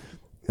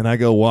 And I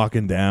go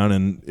walking down,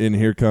 and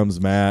here comes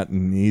Matt,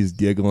 and he's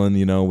giggling.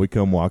 You know, we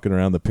come walking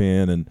around the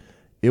pen, and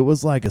it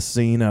was like a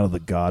scene out of The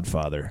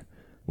Godfather.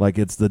 Like,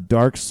 it's the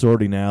dark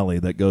sorting alley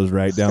that goes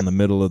right down the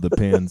middle of the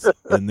pens,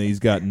 and he's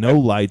got no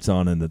lights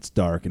on, and it's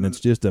dark, and it's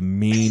just a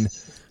mean,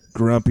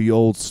 grumpy,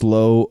 old,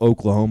 slow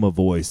Oklahoma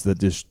voice that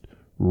just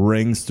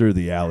rings through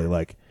the alley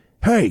like,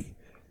 "Hey,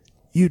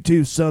 you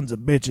two sons of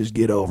bitches,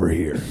 get over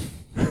here."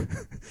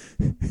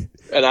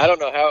 And I don't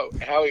know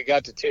how he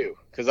got to 2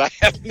 because I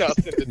have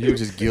nothing to do. You were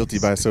just guilty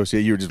by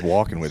association. You were just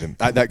walking with him.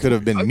 That could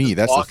have been I'm me. just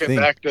That's the walking thing.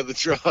 back to the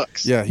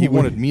trucks. Yeah, he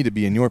wanted me to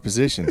be in your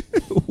position.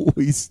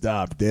 We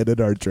stopped dead in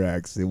our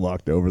tracks and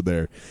walked over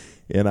there.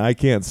 And I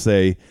can't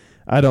say,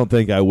 I don't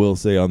think I will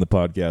say on the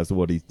podcast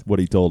what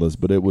he told us,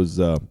 but it was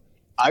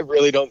I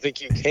really don't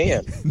think you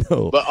can.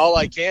 no. But all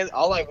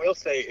I will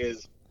say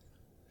is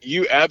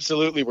you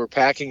absolutely were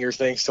packing your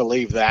things to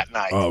leave that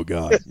night. Oh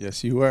God.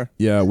 Yes, you were.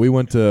 Yeah, we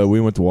went to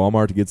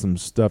Walmart to get some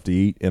stuff to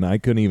eat, and I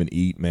couldn't even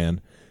eat, man.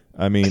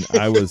 I mean,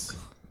 I was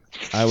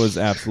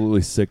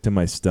absolutely sick to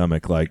my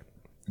stomach. Like,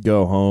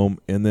 go home,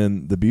 and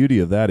then the beauty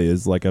of that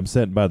is, like, I'm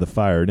sitting by the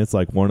fire, and it's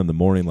like 1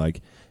 a.m.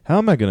 Like, how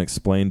am I going to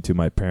explain to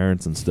my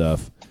parents and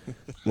stuff?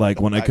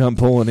 Like, when I come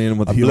pulling in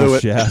with I blew Hilo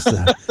it.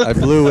 Shasta, I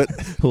blew it.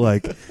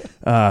 like,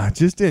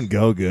 just didn't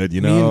go good,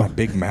 you Me and know. my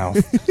big mouth.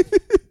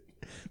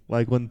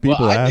 Like when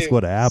people Well, I ask knew-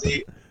 what happened.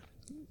 see,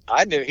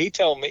 I knew. He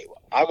told me.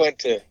 I went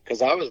to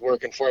because I was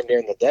working for him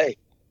during the day,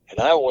 and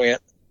I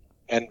went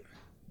and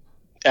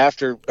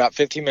after about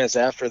 15 minutes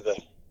after the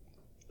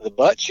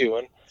butt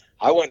chewing,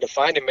 I went to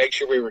find him, make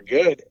sure we were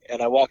good,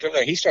 and I walked over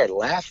there. He started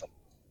laughing.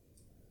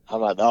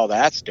 I'm like, "Oh,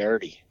 that's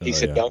dirty." He Oh,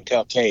 said, yeah. "Don't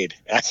tell Cade."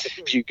 I said,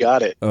 "You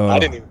got it." Oh. I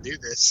didn't even do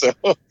this, so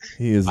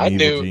He is an I evil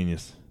knew-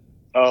 genius.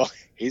 oh,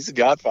 he's a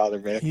godfather,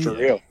 man, for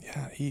real.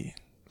 Yeah, he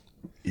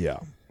Yeah.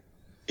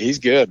 He's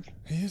good.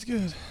 is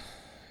good.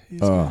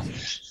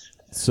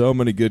 So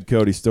many good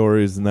Cody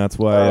stories, and that's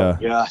why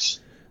Gosh.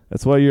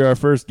 that's why you're our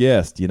first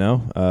guest. You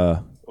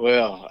know.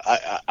 Well,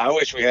 I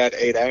wish we had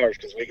 8 hours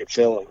because we could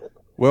fill them.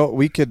 Well,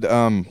 we could. We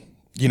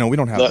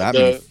don't have that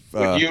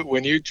many.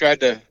 When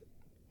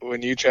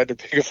you tried to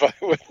pick a fight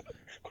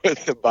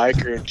with the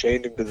biker and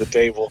chained him to the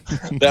table,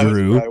 that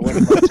Drew. was probably one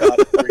of my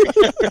top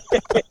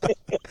 3.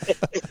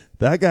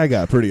 That guy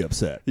got pretty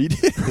upset. He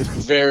did.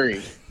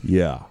 Very.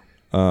 Yeah.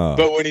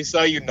 But when he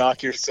saw you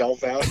knock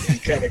yourself out, he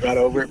kind of got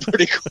over it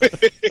pretty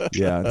quick.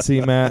 Yeah. See,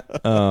 Matt,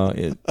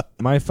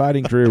 my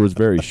fighting career was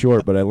very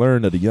short, but I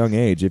learned at a young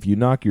age if you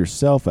knock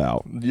yourself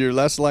out, You're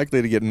less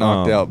likely to get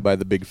knocked out by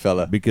the big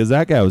fella. because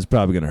that guy was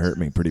probably going to hurt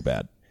me pretty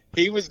bad.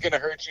 He was going to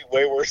hurt you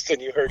way worse than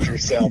you hurt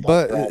yourself. I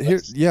But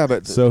promise.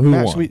 but So who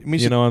Matt, won? We You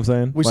should, know what I'm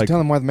saying? we should Like, tell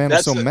him why the man was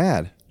That's so the-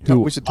 mad.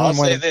 Who- We should tell I'll him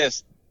why. say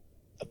this: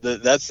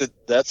 that's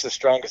the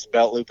strongest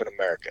belt loop in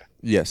America.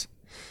 Yes.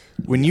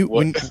 When you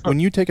when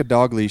you take a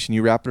dog leash and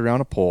you wrap it around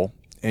a pole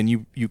and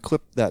you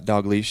clip that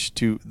dog leash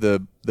to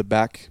the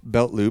back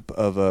belt loop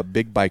of a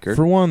big biker,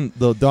 For one,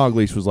 the dog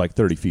leash was like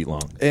 30 feet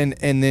long. and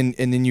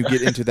then you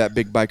get into that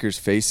big biker's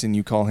face and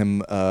you call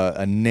him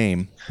a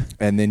name,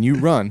 and then you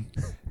run,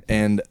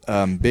 and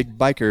big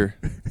biker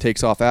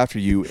takes off after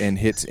you and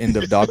hits end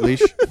of dog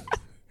leash,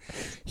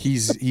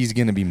 he's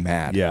gonna be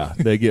mad. Yeah,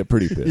 they get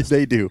pretty pissed.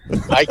 They do.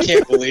 I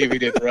can't believe he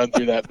didn't run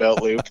through that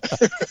belt loop.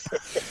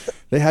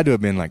 They had to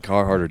have been like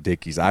Carhartt or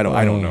Dickies. I don't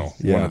know.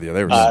 Yeah. One of the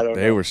other. I don't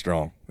They know. were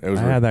strong. It was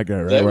I had that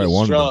guy right That where I was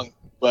wanted him.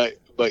 strong,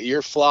 but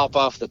your flop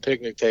off the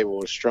picnic table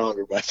was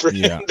stronger, my friend.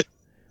 Yeah.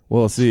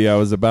 Well, see, I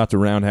was about to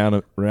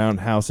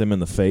roundhouse him in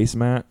the face,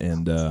 Matt,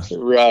 and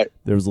Right.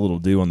 there was a little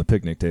dew on the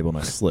picnic table, and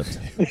I slipped.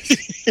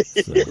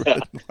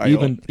 I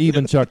know.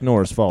 Even Chuck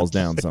Norris falls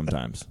down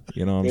sometimes.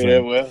 You know what I'm Yeah,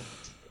 saying?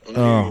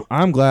 well,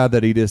 I'm glad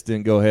that he just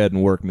didn't go ahead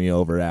and work me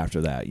over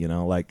after that. You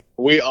know, like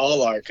we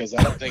all are, because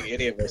I don't think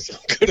any of us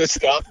could have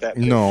stopped that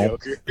big No.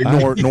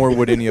 joker. Nor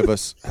would any of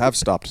us have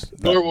stopped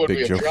that Nor would big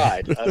we have joke.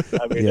 tried.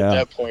 I mean, Yeah. at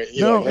that point,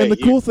 no. And the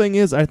cool thing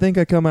is, I think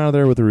I come out of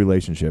there with a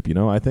relationship. You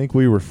know, I think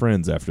we were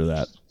friends after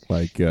that.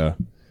 Like,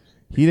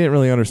 he didn't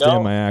really understand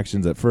No. my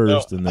actions at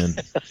first, and then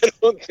I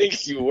don't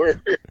think you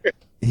were.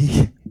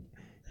 he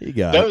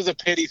got. That was a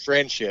pity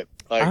friendship.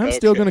 Like, I'm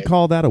still going okay. to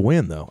call that a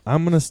win, though.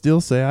 I'm going to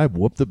still say I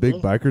whooped the big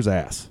biker's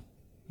ass.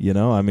 You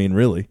know, I mean,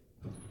 really.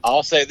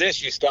 I'll say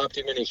this: you stopped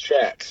him in his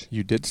tracks.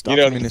 You did stop You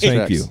know him in his Thank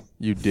tracks. you.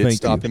 You did Thank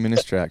stop you. him in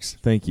his tracks.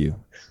 Thank you.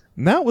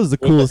 And that was the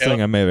What the coolest hell?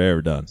 thing I may have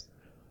ever done.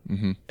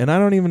 Mhm. And I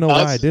don't even know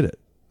why I Us? did it.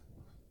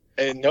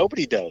 And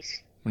nobody does.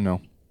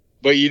 No.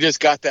 But you just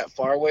got that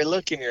faraway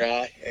look in your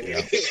eye, and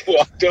you just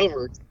walked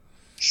over,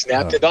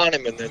 snapped it on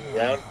him, and then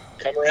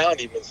come around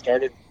him and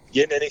started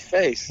getting in his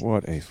face.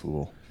 What a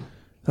fool. It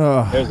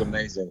Oh, was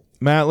amazing.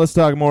 Matt, let's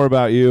talk more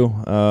about you.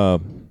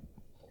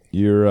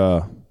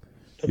 You're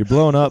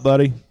blowing up,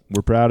 buddy.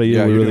 We're proud of you.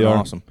 Yeah, we you're really doing are.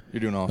 awesome. You're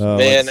doing awesome.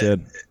 Like I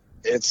Man,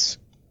 said,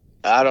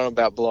 I don't know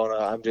about blowing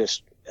up.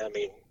 I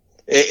mean,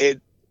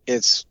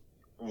 it's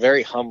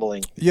very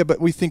humbling Yeah, but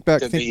we think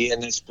back. to be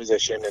in this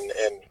position and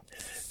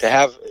to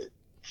have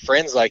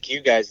friends like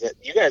you guys. That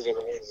you guys are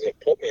the ones that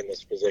put me in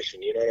this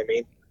position. You know what I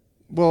mean?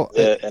 Well,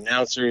 The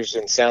announcers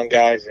and sound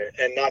guys,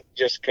 and not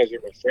just because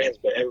you're my friends,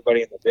 but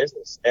everybody in the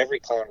business, every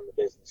clown in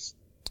the business,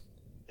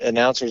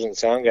 announcers and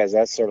sound guys.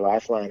 That's their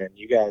lifeline, and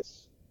you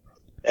guys.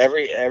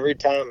 Every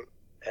time,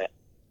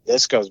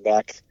 this goes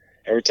back.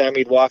 Every time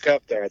he'd walk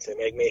up there, I'd say,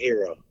 "Make me a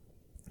hero,"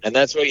 and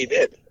that's what you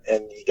did,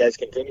 and you guys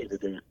continue to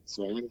do it.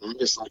 So I'm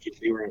just lucky to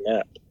be where I'm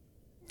at.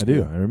 I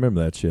do. I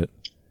remember that shit.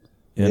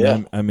 And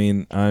Yeah.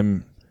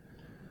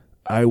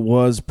 I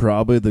was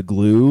probably the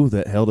glue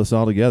that held us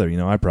all together. You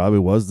know, I probably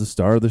was the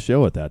star of the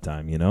show at that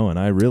time, you know, and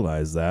I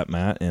realized that,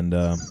 Matt. And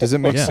does it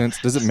make yeah.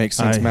 sense? Does it make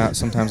sense, I- Matt?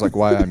 Sometimes, like,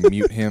 why I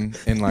mute him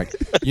and like,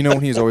 you know,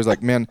 when he's always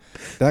like, "Man,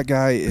 that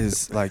guy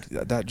is like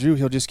that Drew.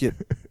 He'll just get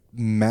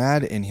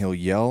mad and he'll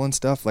yell and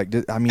stuff." Like,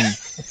 I mean,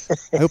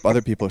 I hope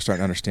other people are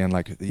starting to understand.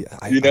 Like,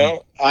 I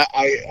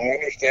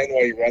understand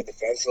why you ride the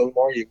fence a little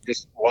more. You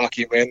just walk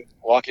him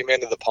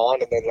into the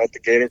pond, and then let the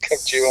gator come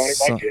chew on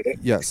him. I get it.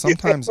 Yeah,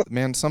 sometimes,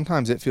 man,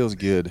 sometimes it feels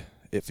good.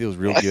 It feels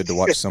real good to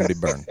watch somebody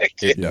burn.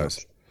 It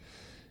does.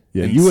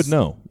 yeah, and you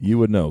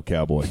would know,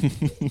 cowboy.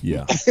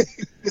 Yeah.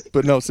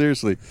 But no,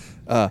 seriously,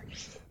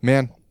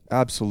 man,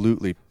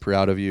 absolutely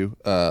proud of you.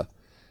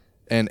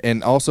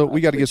 And also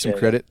we got to give some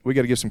appreciate credit. We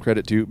got to give some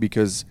credit too,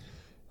 because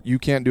you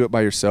can't do it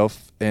by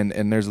yourself. And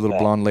there's a little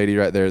Yeah. blonde lady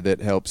right there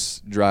that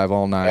helps drive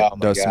all night, Oh,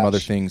 my does some other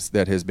gosh. things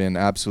that has been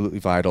absolutely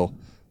vital.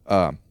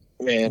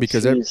 Man,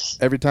 Because she's-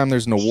 every time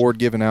there's an award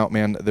given out,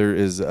 man,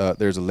 there's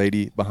a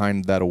lady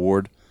behind that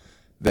award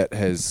that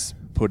has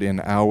put in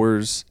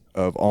hours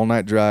of all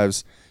night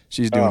drives.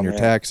 She's doing Oh, your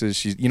man. taxes.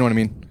 She's, you know what I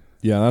mean?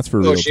 Yeah, that's for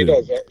Oh, real, she too.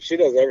 does. She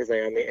does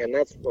everything. I mean, and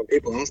that's when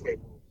people ask me,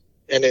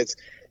 and it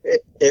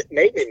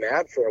made me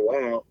mad for a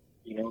while.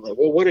 You know, like,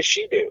 well, what does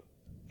she do?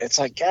 It's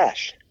like,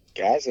 gosh,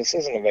 guys, this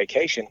isn't a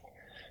vacation.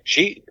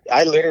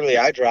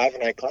 I drive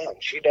and I clown.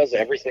 She does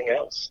everything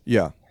else.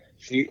 Yeah.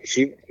 She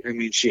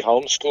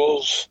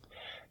homeschools.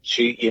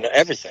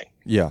 Everything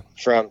Yeah.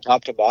 from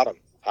top to bottom.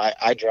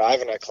 I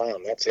drive and I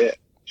clown. That's it.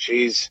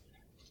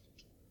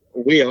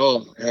 We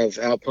all have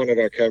outpunted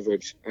our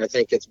coverage. I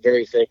think it's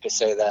very safe to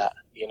say that,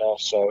 you know,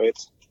 so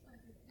it's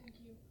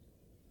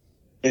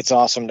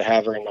awesome to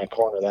have her in my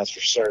corner. That's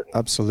for certain.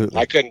 Absolutely.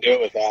 I couldn't do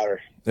it without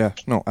her. Yeah.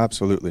 No,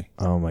 absolutely.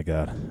 Oh my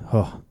God.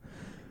 Oh,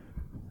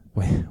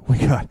 we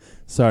got.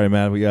 Sorry,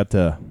 man. We got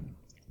a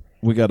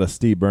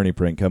Steve Burney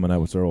prank coming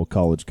up with our old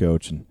college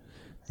coach, and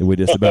we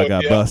just about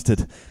got yeah.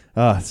 busted.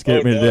 It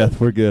scared me to no.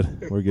 death. We're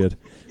good. We're good.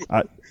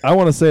 I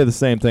want to say the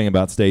same thing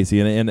about Stacy,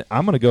 and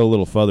I'm going to go a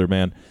little further,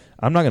 man.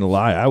 I'm not going to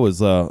lie.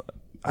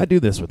 I do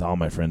this with all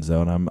my friends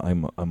though, and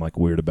I'm like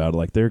weird about it.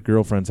 Like their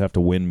girlfriends have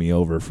to win me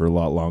over for a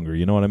lot longer.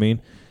 You know what I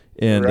mean?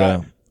 And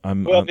Right.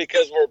 I'm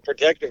Because we're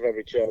protective of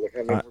each other.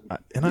 I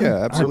mean, Yeah,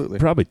 absolutely.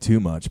 probably too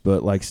much,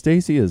 but like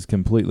Stacy has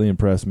completely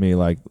impressed me.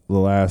 Like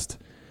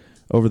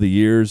over the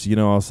years, you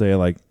know, I'll say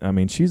like, I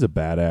mean, she's a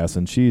badass,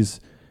 and she's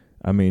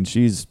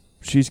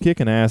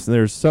kicking ass. And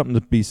there's something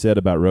to be said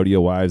about rodeo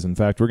wives. In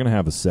fact, we're gonna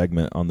have a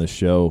segment on this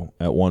show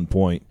at one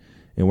point,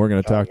 and we're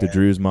gonna talk to man.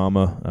 Drew's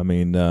mama. I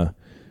mean,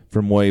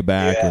 from way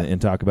back Yeah. and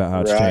talk about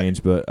how it's Right.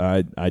 changed. But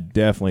I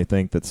definitely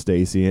think that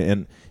Stacy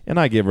and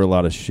I give her a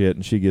lot of shit,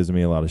 and she gives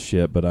me a lot of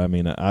shit. But I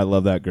mean, I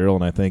love that girl,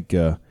 and I think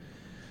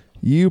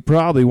you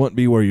probably wouldn't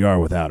be where you are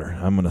without her.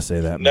 I'm going to say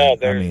that. No, man.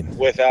 there I mean,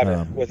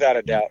 without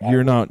a doubt.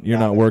 you're not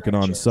working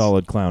on chance.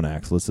 solid clown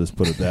acts. Let's just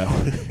put it that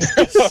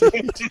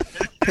way.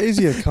 Pays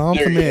you a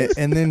compliment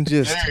and then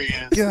just There he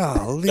is.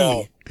 golly.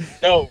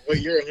 No, but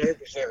you're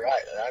 100%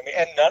 right. I mean,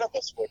 and none of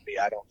us would be,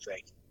 I don't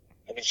think.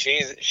 I mean,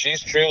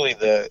 she's truly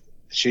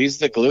she's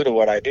the glue to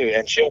what I do,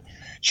 and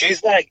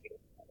she's like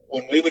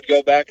when we would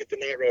go back at the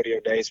night rodeo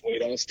days,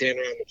 we'd all stand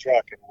around the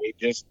truck and we'd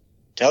just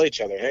tell each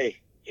other, hey,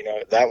 you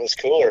know, that was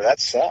cool or that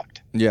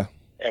sucked. Yeah.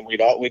 And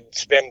we'd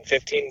spend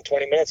 15,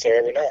 20 minutes there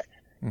every night.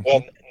 Mhm.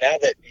 Well, now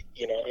that,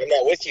 you know, I'm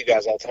not with you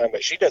guys all the time,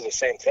 but she does the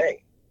same thing.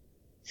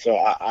 So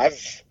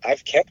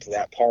I've kept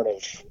that part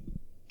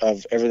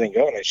of everything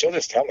going, and she'll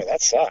just tell me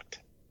that sucked.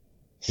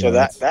 So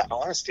Yeah, that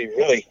honesty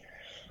really,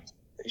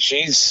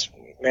 she's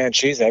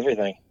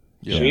everything.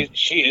 Yeah.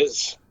 She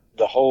is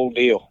the whole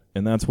deal.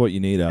 And that's what you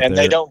need out And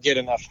there. they don't get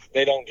enough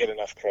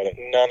credit.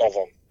 None of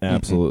them.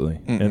 Absolutely,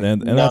 Mm-mm. and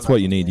None that's what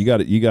of you need.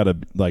 them. You got to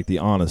like the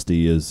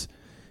honesty is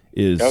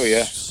Oh,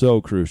 yeah.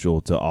 so crucial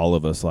to all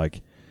of us.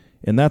 Like,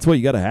 and that's what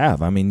you got to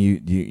have. I mean,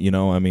 you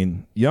know, I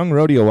mean, young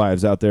rodeo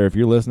wives out there, if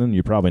you're listening,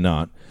 you're probably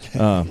not.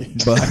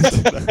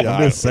 But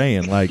I'm just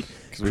saying, like,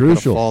 'Cause we've got a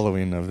crucial.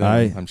 following of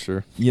them, I'm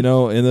sure. You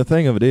know, and the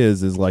thing of it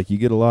is like you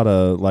get a lot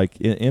of like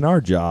in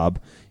our job.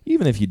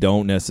 Even if you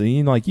don't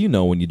necessarily, like, you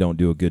know, when you don't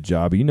do a good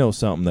job, you know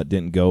something that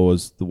didn't go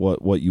as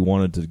what you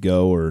wanted to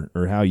go, or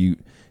how you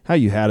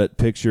had it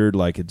pictured.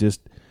 Like, it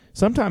just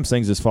sometimes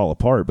things just fall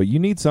apart. But you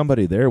need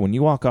somebody there when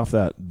you walk off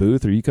that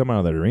booth or you come out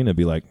of that arena,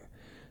 be like,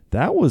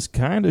 that was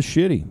kind of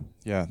shitty.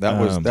 Yeah, that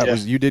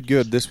was you did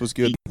good. This was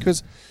good.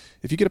 Because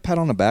if you get a pat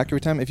on the back every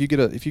time, if you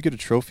get a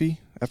trophy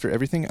after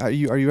everything, are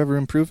you ever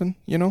improving?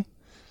 You know,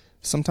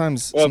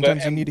 sometimes you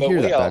need to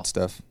hear that bad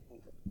stuff.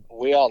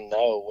 We all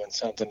know when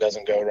something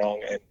doesn't go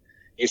wrong, and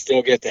you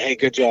still get the, hey,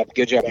 good job back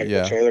in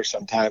Yeah. the trailer.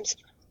 Sometimes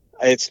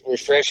it's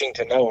refreshing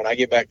to know when I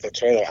get back to the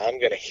trailer, I'm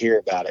going to hear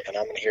about it, and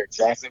I'm going to hear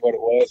exactly what it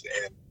was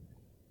and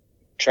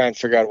try and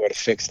figure out a way to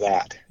fix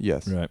that.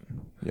 Yes. Right.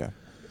 Yeah.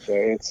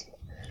 So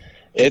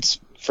it's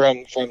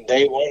from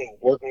day one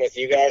working with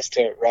you guys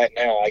to right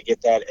now, I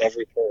get that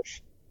every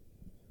perf.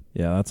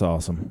 Yeah, that's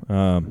awesome.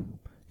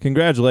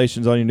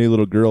 Congratulations on your new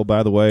little girl,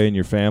 by the way, and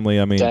your family.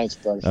 I mean, Thanks,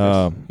 buddy.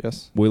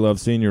 Yes. we love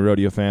seeing your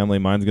rodeo family.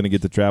 Mine's going to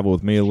get to travel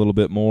with me a little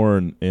bit more,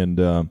 and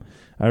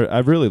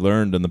I've really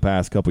learned in the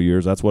past couple of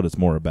years that's what it's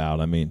more about.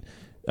 I mean,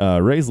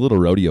 raise little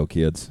rodeo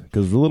kids,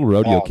 because the little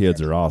rodeo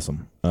kids are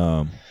awesome.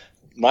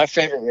 My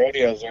favorite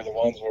rodeos are the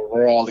ones where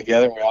we're all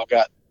together.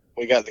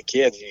 We got the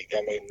kids.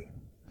 I mean,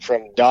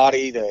 from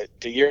Dottie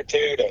to your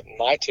two to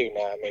my two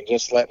now. I mean,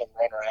 just letting them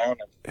run around.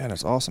 Yeah,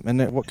 that's awesome. And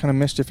then what kind of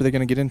mischief are they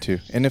going to get into?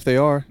 And if they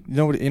are, you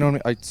know what I mean?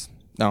 It's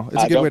a I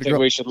good don't way to think grow.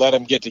 we should let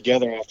them get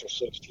together after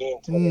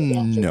 16 till they're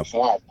about No.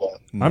 35, but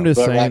I'm just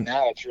but saying. right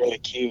now it's really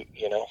cute,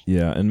 you know.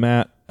 Yeah, and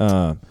Matt,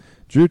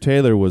 Drew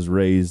Taylor was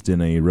raised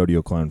in a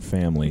rodeo clown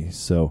family,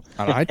 so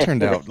And I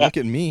turned out. Look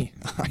at me.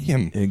 I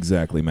am.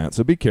 exactly, Matt.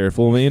 So be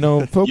careful. You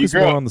know, focus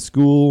grew more up- on the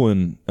school,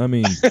 and I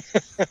mean,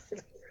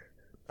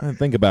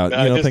 think about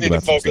I just think need to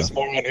about some focus stuff.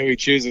 more on who he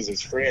chooses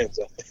as friends,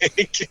 I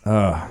think.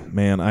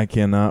 Man, I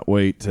cannot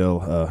wait till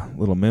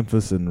little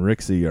Memphis and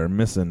Rixie are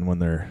missing when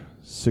they're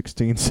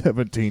 16,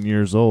 17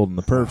 years old and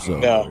the perf's over.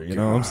 No. You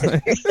know what I'm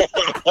saying?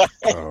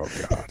 Oh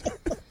God.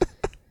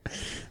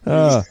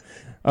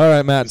 All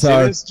right, Matt See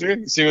Tar. this, Drew?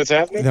 You see what's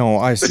happening? No,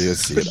 I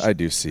see it. I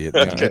do see it.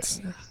 Okay.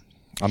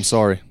 I'm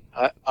sorry.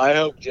 I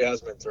hope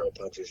Jasmine throw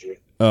punches you.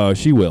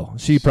 She will.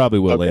 She probably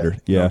will Okay. later.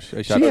 Yeah. No,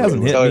 she she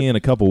hasn't hit will. me in a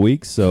couple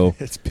weeks, so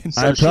It's been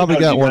I she probably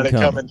knows got you one got it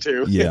coming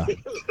too. Yeah.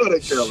 Got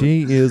it coming.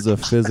 She is a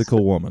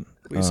physical woman.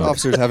 Police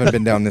officers haven't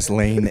been down this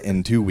lane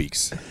in 2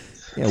 weeks.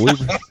 Yeah,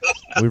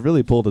 we've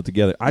really pulled it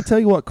together. I tell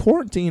you what,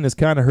 quarantine has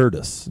kind of hurt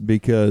us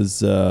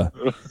because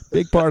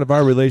big part of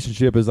our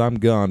relationship is I'm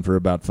gone for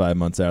about 5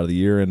 months out of the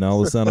year, and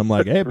all of a sudden I'm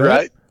like, hey, bro,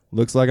 Right.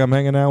 looks like I'm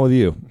hanging out with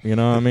you. You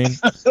know what I mean?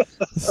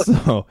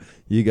 So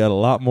you got a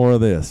lot more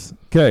of this.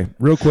 Okay,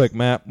 real quick,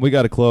 Matt, we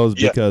got to close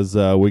Yeah. because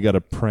we got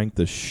to prank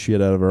the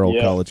shit out of our old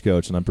Yeah. college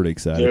coach, and I'm pretty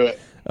excited. Do it.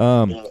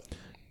 Do it.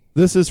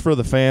 This is for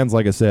the fans.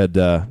 Like I said,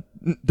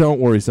 don't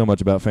worry so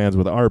much about fans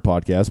with our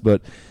podcast,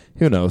 but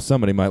who knows?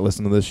 Somebody might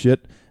listen to this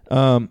shit.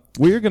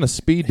 We are going to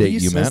speed date He you,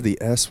 says Matt. the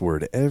S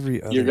word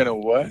every other. You're gonna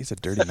what? He's a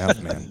dirty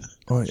mouth man.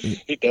 Oh,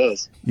 He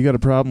does. you got a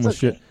problem with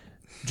shit?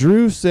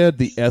 Drew said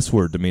the S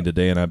word to me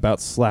today, and I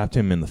about slapped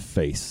him in the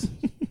face.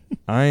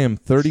 I am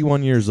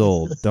 31 years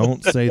old.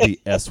 Don't say the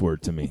S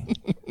word to me.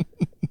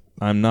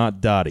 I'm not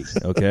Dottie,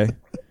 okay?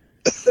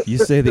 You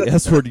say the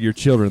S word to your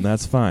children,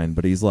 that's fine.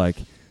 But he's like,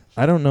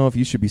 I don't know if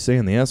you should be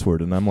saying the S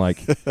word. And I'm like,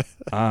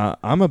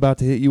 I'm about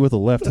to hit you with a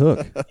left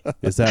hook.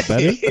 Is that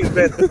better? He's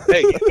been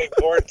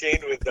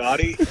quarantined with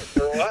Dottie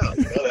for a while.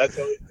 You know, that's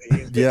what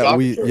he's been Yeah,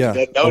 talking to her. yeah. He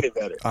doesn't know any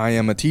better. I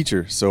am a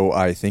teacher, so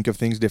I think of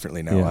things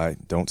differently now. Yeah. I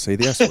don't say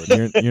the S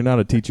word. You're not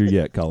a teacher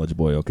yet, college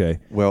boy, okay?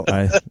 Well,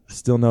 I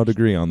still no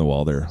degree on the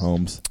wall there,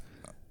 Holmes.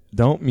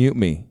 Don't mute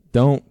me.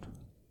 Don't.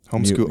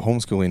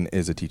 Homeschooling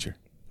is a teacher.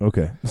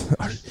 Okay.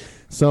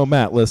 So,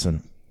 Matt,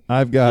 listen.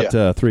 I've got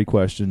Yeah. 3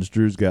 questions.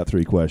 Drew's got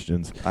 3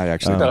 questions. I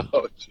actually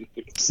Oh,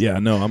 jeez. Yeah,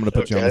 no, I'm going to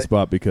put you on the Okay.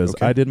 spot because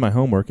Okay. I did my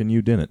homework and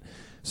you didn't.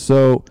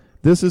 So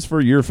this is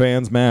for your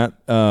fans, Matt.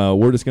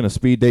 We're just going to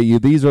speed date you.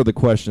 These are the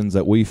questions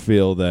that we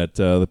feel that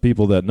the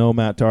people that know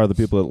Matt Tarr, the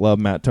people that love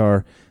Matt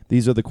Tarr,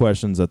 these are the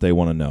questions that they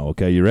want to know.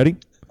 Okay, you ready?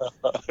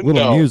 A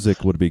little No.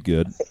 music would be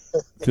good.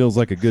 Feels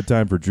like a good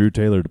time for Drew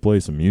Taylor to play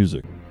some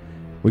music.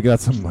 We got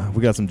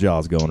some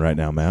Jaws going right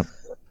now, Matt.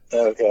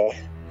 Okay.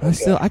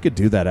 I could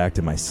do that act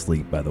in my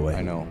sleep, by the way.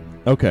 I know.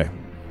 Okay,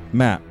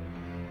 Matt.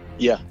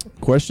 Yeah.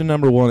 Question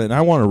number 1, and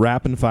I want a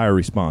rapid fire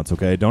response,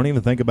 okay? Don't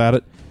even think about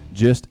it.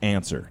 Just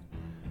answer.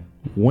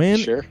 When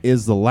is Sure.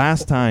 the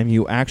last time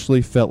you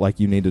actually felt like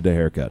you needed a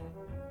haircut?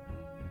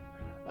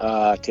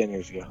 10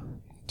 years ago.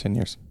 10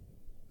 years.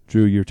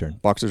 Drew, your turn.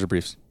 Boxers or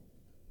briefs?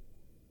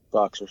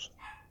 Boxers.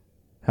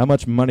 How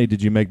much money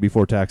did you make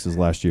before taxes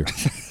last year?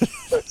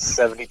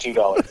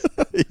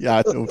 $72.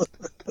 Yeah, I know.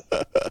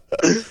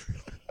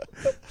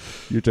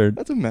 Your turn.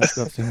 That's a messed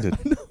up thing to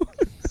do.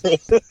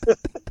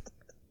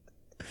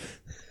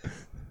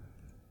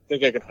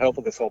 Think I can help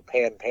with this whole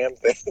Pam thing?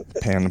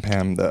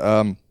 Pam.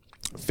 The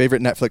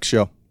favorite Netflix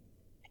show?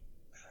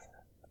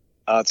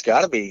 It's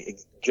got to be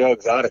Joe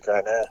Exotic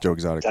right now. Joe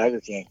Exotic. Tiger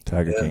King.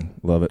 Tiger Yeah. King.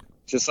 Love it.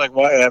 Just like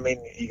why? I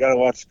mean, you got to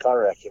watch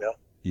Car Wreck, you know.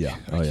 Yeah.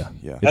 Oh, yeah.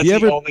 Yeah. That's you the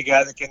ever- only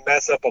guy that can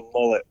mess up a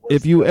mullet.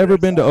 If you ever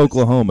been to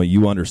Oklahoma,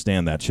 you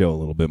understand that show a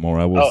little bit more.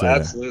 I will Oh, say that.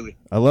 absolutely.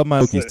 I love my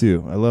Okies,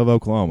 too. I love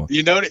Oklahoma. Do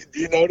you notice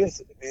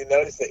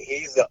that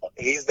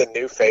he's the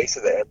new face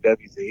of the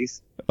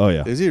MWZs? Oh,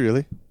 yeah. Is he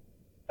really?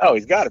 Oh,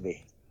 he's got to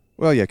be.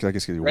 Well, yeah, because I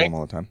guess he's Right.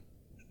 warm all the time.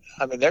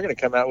 I mean, they're going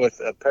to come out with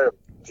a pair of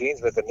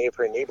jeans with a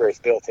neoprene knee brace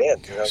built in. You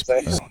know what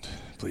I'm saying?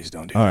 Please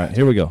don't do All that. right,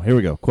 here we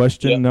go.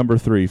 Question Yeah. number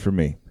 3 for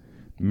me.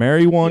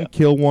 Marry one, Yeah.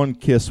 kill one,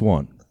 kiss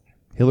one.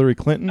 Hillary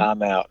Clinton,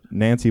 I'm out.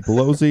 Nancy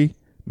Pelosi,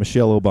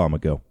 Michelle Obama.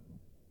 Go.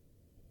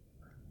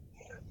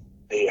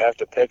 Do you have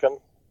to pick them?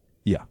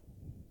 Yeah.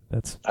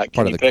 That's Can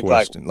Part you of the pick,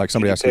 question. Like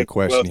somebody can you asks you a pick-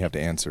 question, well, you have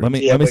to answer. Let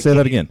me Yeah, let me but say can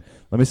that you- again.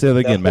 Let me say that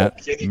again, No, Matt.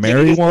 can you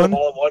Marry just put one, them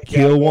all in one kill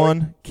category?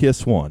 one,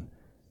 kiss one.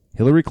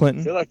 Hillary I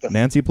Clinton, feel like the,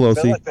 Nancy I feel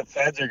Pelosi, like the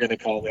feds are going to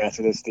call me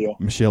after this deal.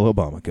 Michelle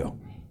Obama. Go.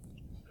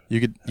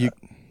 You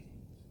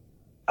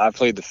I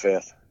plead the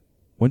fifth.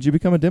 When did you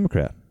become a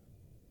Democrat?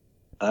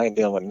 I ain't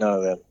dealing with none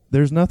of them.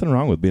 There's nothing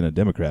wrong with being a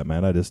Democrat,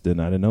 man. I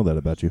didn't know that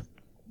about you.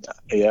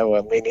 Yeah,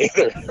 well, me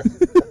neither.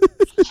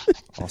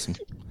 awesome.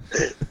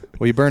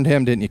 Well, you burned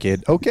him, didn't you,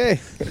 kid?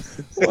 Okay.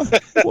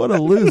 What a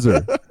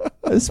loser.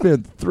 I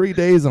spent 3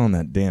 days on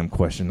that damn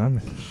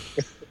question.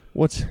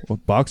 What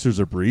boxers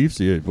or briefs?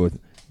 You would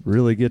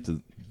really get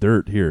to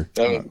dirt here.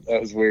 That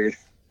was weird.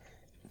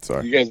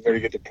 Sorry. You guys better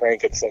get to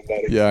pranking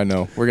somebody. Yeah, I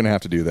know. We're going to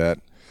have to do that.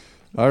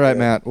 All right,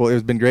 Matt. Well,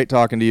 it's been great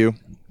talking to you.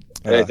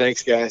 Hey,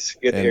 thanks, guys.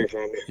 Good to and hear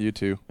from you. You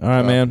too. All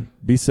right, man.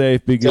 Be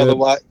safe. Be Tell good.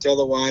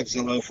 the wives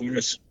hello for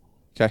us.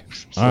 Okay.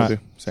 All right. Will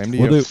do. Same to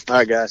We'll you. do. All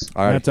right, guys.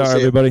 All right. That's all, See ya.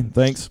 everybody.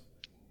 Thanks.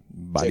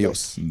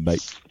 Adios. Bye.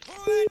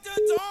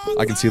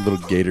 I can see a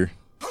little gator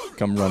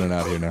come running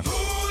out here now.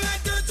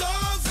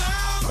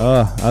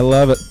 I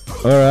love it.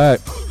 All right.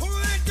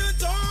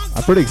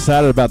 I'm pretty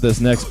excited about this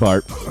next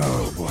part.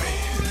 Oh,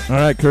 boy. All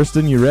right,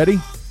 Kirsten, you ready?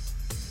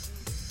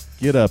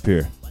 Get up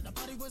here.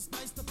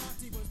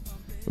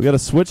 We got to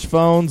switch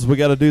phones. We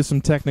got to do some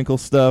technical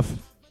stuff.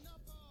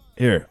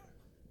 Here.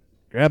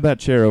 Grab that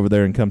chair over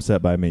there and come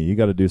sit by me. You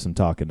got to do some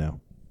talking now.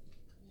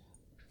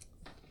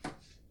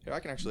 Yeah, I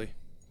can actually.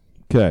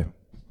 Okay.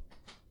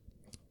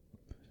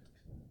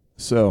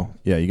 So,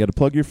 yeah, you got to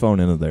plug your phone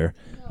into there.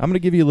 I'm going to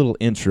give you a little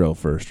intro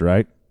first,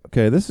 right?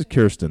 Okay, this is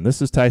Kirsten.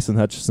 This is Tyson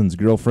Hutchison's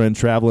girlfriend,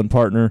 traveling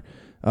partner.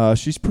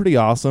 She's pretty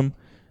awesome.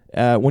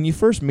 When you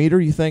first meet her,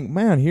 you think,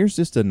 man, here's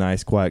just a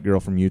nice, quiet girl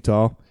from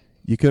Utah.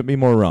 You couldn't be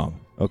more wrong,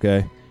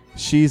 okay?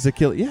 She's a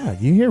killer. Yeah,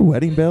 you hear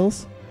wedding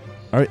bells?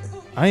 All right,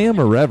 I am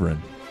a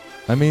reverend.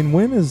 I mean,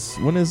 when is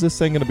this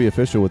thing going to be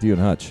official with you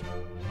and Hutch?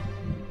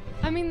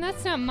 I mean,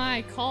 that's not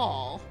my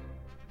call.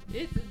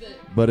 It's the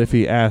But if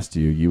he asked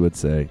you, you would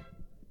say,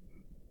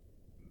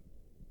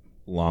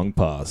 long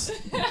pause.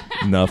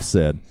 Enough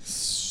said.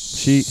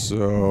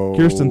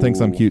 Kirsten thinks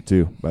I'm cute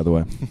too, by the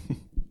way.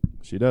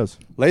 She does.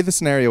 Lay the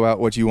scenario out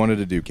what you wanted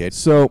to do, Kate.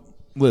 So,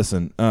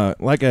 listen,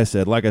 like I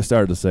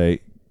started to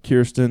say,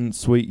 Kirsten,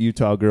 sweet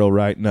Utah girl,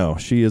 right? No,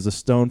 she is a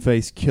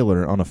stone-faced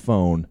killer on a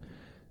phone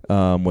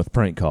with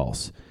prank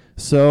calls.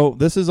 So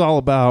this is all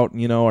about,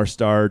 our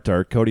start,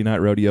 our Cody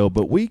Night Rodeo,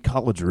 but we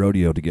college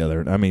rodeo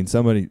together. I mean,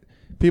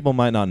 people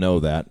might not know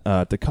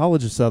that. To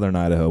College of Southern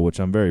Idaho, which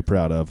I'm very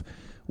proud of,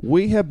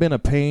 we have been a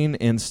pain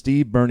in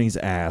Steve Burney's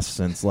ass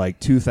since like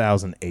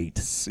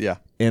 2008. Yeah.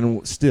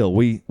 And still,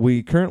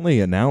 we currently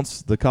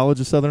announce the College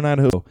of Southern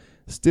Idaho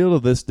still to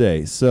this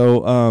day.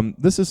 So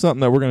this is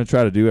something that we're going to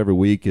try to do every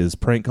week is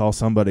prank call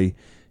somebody,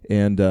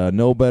 and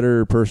no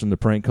better person to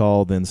prank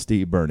call than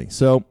Steve Burney.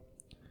 So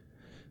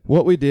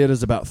what we did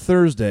is about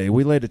Thursday,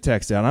 we laid a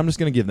text out. I'm just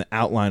going to give the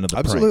outline of the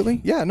Absolutely.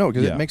 prank. Yeah, no,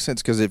 because Yeah. it makes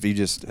sense because if you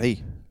just,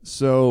 hey.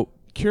 So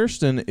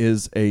Kirsten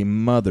is a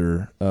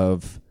mother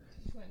of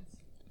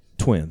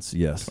twins.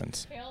 Yes.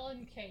 Twins. Kale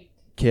and Kate.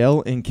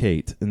 Kel and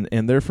Kate,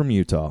 and they're from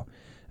Utah.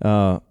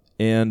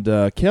 And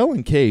Kel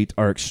and Kate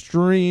are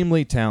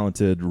extremely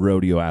talented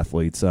rodeo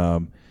athletes.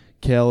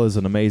 Kel is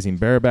an amazing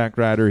bareback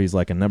rider. He's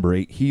like a number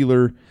 8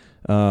 healer,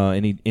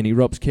 and he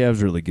ropes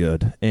calves really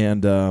good.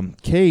 And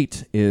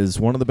Kate is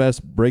one of the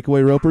best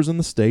breakaway ropers in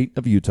the state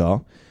of Utah,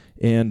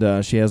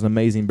 and she has an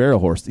amazing barrel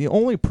horse. The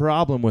only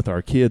problem with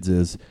our kids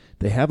is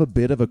they have a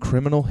bit of a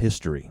criminal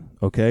history,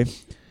 okay?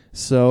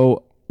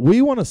 So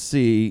we want to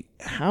see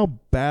how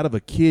bad of a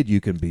kid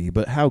you can be,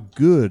 but how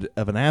good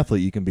of an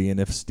athlete you can be, and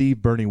if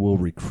Steve Burney will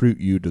recruit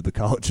you to the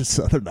College of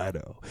Southern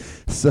Idaho.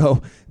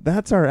 So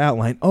that's our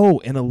outline.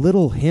 Oh, and a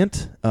little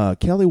hint,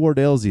 Kelly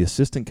Wardell is the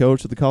assistant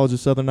coach at the College of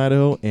Southern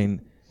Idaho,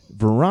 and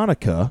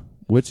Veronica,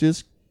 which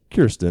is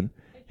Kirsten,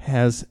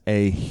 has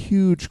a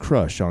huge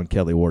crush on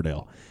Kelly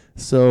Wardell.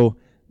 So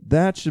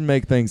that should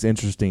make things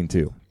interesting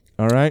too.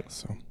 All right?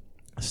 So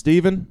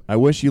Steven, I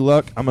wish you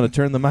luck. I'm going to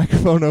turn the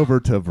microphone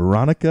over to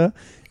Veronica,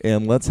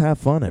 and let's have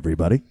fun,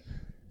 everybody.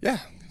 yeah,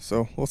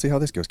 so we'll see how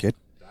this goes, kid.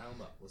 Dial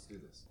them up. Let's do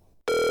this.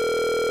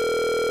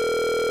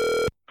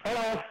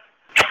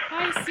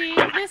 Hi, Steve.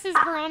 This is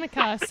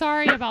Veronica.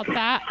 Sorry about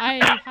that.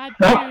 I had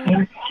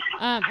to.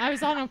 I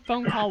was on a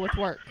phone call with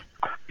work.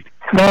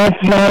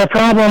 That's not a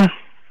problem.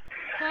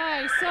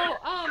 Hi. So,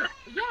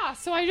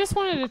 So I just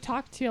wanted to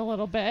talk to you a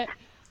little bit,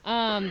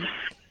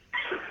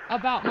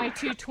 about my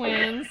 2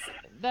 twins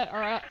that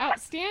are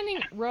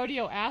outstanding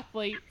rodeo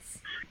athletes.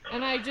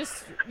 And I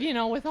just,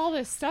 with all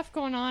this stuff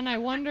going on,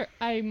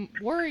 I'm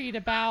worried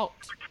about,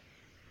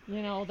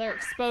 their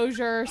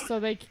exposure, so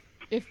about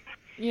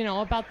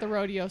the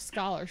rodeo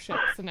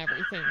scholarships and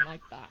everything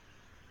like that.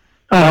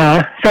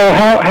 So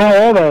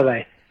how old are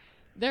they?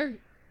 They're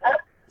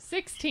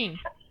 16.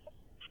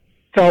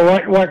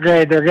 So what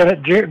grade?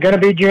 They're gonna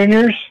be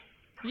juniors?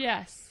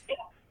 Yes.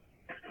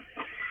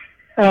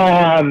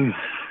 I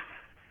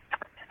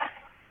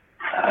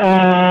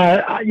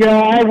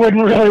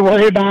wouldn't really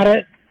worry about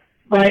it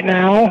right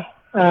now.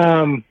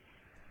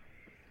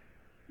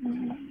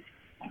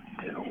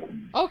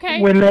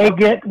 Okay. When they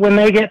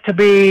get to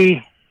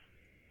be,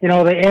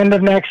 the end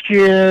of next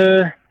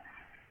year,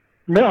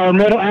 or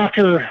middle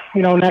after,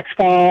 next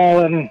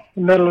fall and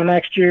middle of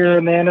next year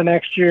and the end of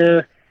next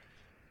year,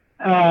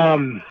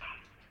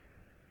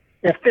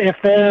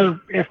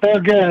 if they're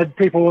good,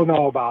 people will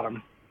know about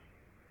them.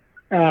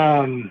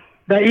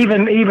 But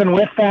even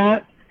with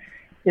that,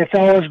 it's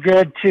always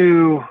good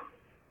to.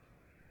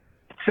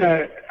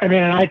 And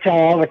I tell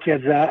all the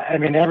kids that.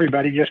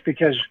 Everybody, just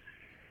because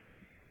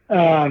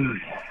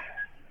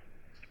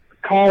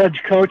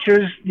college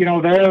coaches,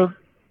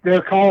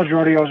 their college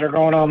rodeos are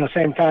going on the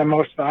same time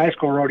most of the high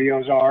school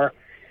rodeos are,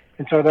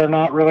 and so they're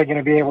not really going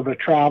to be able to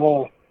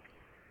travel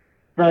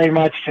very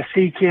much to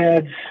see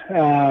kids.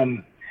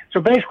 So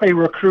basically,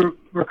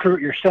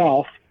 recruit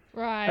yourself.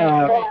 Right.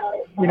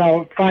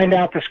 Find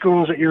out the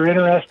schools that you're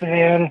interested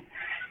in,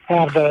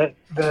 have the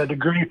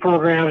degree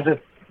programs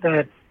that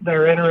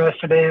they're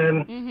interested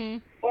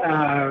in,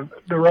 the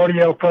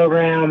rodeo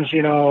programs.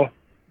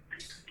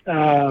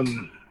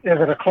 Is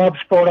it a club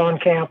sport on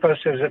campus?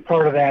 Is it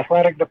part of the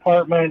athletic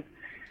department?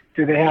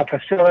 Do they have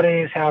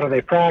facilities? How do they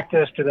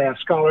practice? Do they have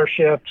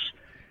scholarships?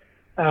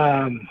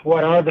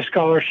 What are the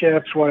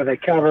scholarships? What do they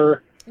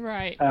cover?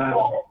 Right.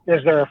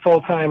 Is there a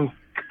full-time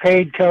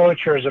paid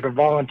coach, or is it a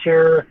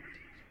volunteer?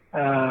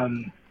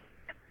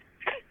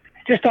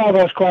 Just all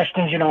those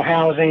questions,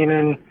 housing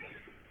and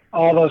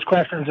all those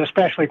questions,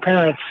 especially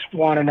parents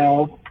want to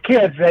know.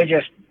 Kids, they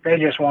just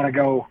want to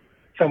go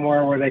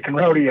somewhere where they can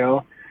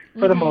rodeo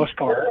for the most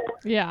part.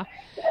 Yeah.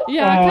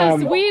 Yeah,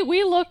 because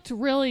we looked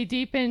really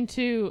deep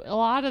into a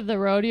lot of the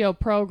rodeo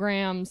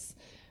programs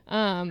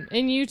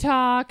in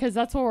Utah, because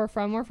that's where we're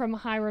from. We're from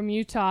Hiram,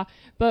 Utah.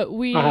 But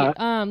we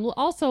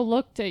also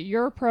looked at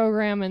your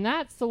program, and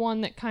that's the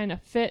one that kind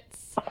of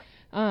fits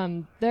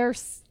their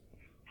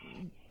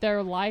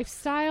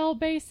lifestyle,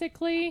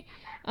 basically.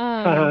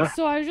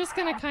 So I was just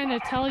going to kind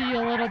of tell you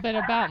a little bit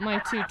about my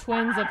 2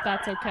 twins, if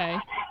that's okay.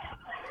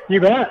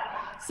 You bet.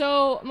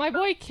 So my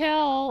boy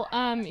Kel,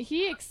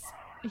 he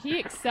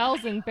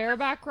excels in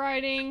bareback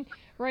riding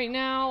right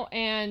now,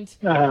 and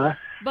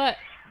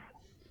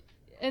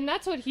and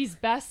that's what he's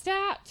best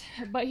at.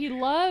 But he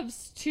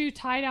loves to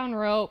tie down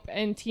rope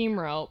and team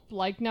rope,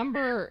 like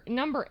number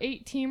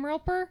 8 team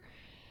roper.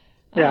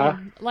 Yeah.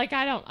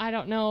 I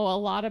don't know a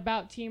lot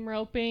about team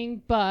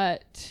roping,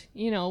 but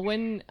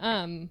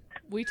when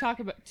we talk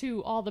about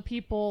to all the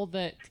people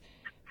that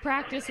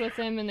practice with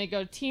him and they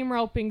go team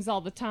ropings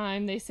all the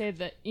time, they say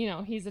that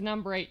he's a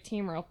number 8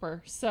 team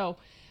roper. So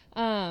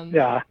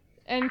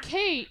and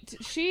Kate,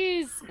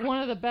 she's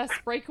one of the best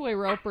breakaway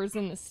ropers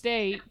in the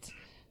state.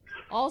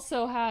 She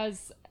also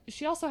has a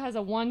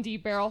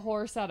 1D barrel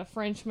horse out of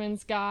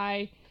Frenchman's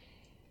Guy.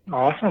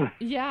 Awesome.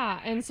 Yeah,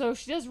 and so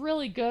she does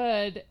really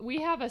good.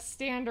 We have a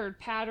standard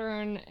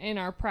pattern in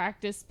our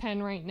practice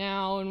pen right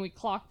now, and we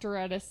clocked her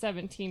at a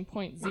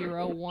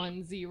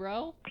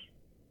 17.010.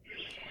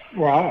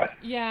 Wow.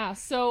 Yeah,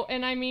 so,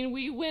 and I mean,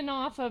 we went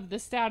off of the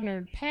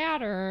standard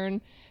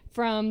pattern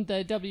from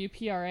the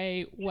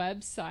WPRA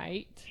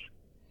website.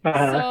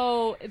 Uh-huh.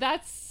 So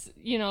that's,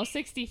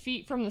 60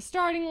 feet from the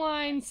starting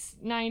line,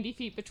 90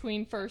 feet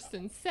between first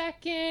and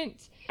second,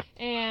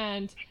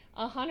 and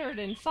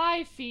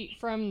 105 feet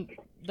from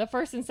the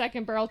first and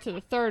second barrel to the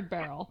third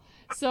barrel.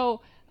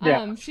 So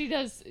Yeah. she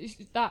does,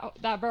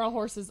 that barrel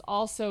horse is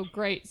also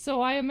great.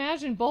 So I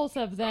imagine both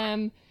of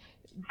them,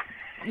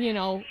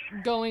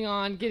 going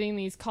on getting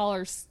these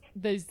college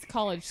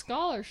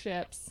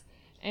scholarships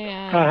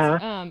and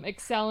Uh-huh.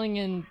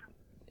 excelling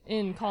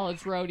in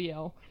college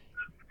rodeo.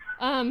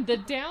 The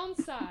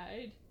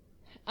downside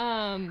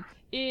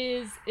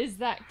is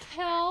that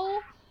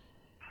Kel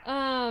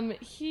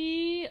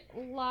he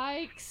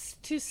likes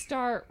to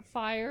start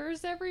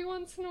fires every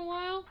once in a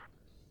while.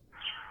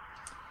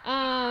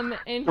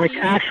 And Like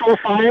he's- actual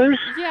fires?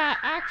 yeah,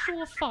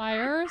 actual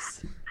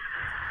fires.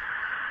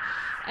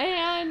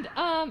 And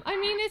I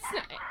mean,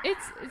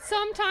 it's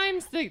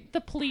sometimes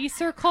the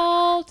police are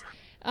called,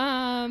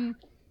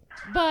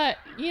 but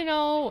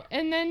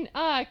and then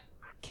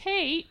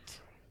Kate,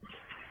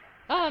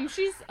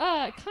 she's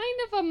kind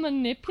of a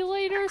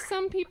manipulator.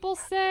 Some people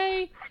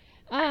say,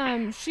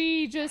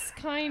 she just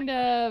kind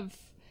of.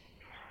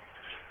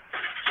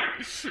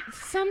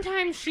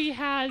 Sometimes she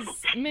has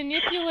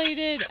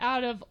manipulated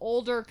out of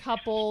older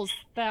couples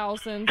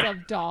thousands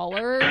of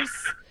dollars.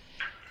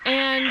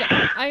 And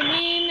I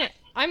mean,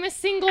 I'm a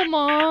single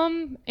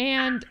mom,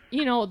 and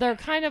they're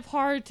kind of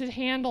hard to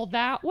handle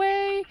that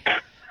way.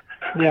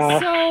 Yeah.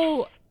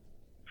 So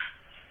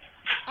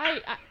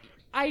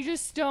I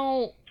just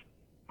don't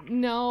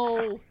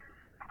know.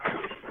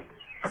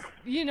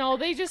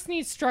 They just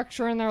need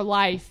structure in their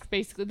life,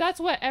 basically. That's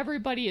what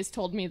everybody has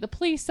told me. The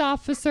police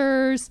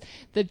officers,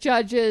 the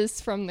judges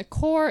from the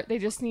court, they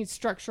just need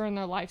structure in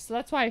their life. So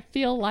that's why I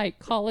feel like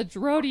college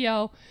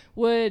rodeo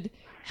would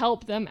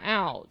help them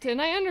out.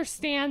 And I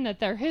understand that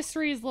their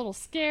history is a little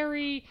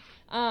scary,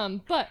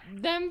 but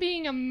them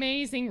being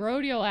amazing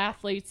rodeo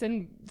athletes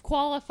and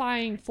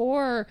qualifying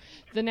for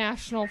the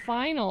national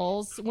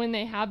finals when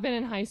they have been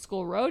in high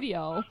school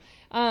rodeo,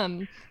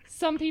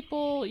 some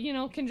people,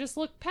 can just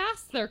look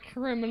past their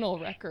criminal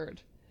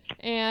record,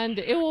 and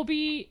it will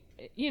be,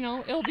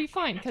 it'll be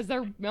fine because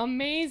they're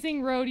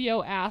amazing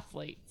rodeo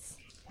athletes.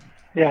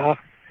 Yeah.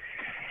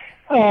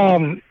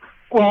 Well,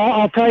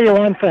 I'll tell you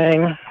one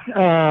thing.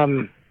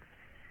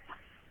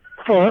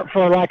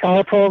 For like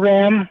our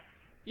program,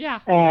 Yeah.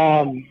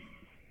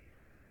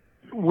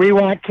 we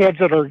want kids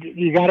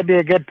you got to be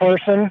a good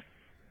person.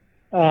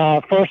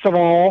 First of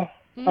all,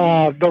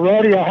 the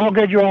rodeo, how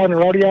good you are in the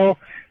rodeo,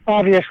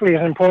 obviously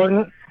is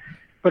important.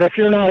 But if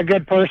you're not a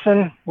good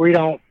person, we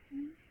don't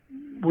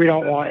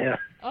want you.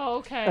 Oh,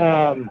 okay.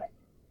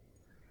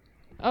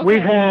 Okay.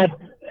 We've had,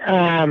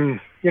 I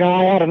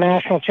had a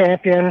national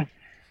champion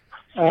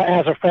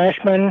as a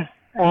freshman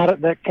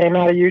that came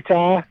out of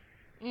Utah.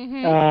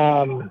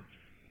 Mm-hmm.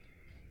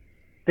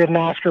 Didn't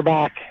ask her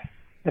back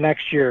the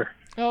next year.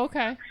 Oh,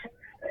 okay.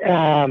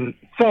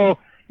 So,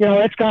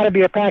 it's got to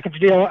be a package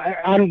deal.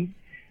 I'm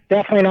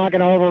definitely not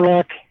going to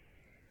overlook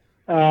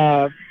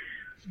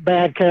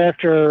bad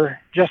character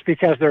just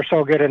because they're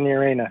so good in the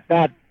arena.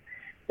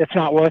 It's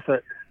not worth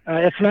it.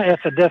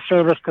 It's a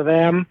disservice to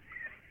them.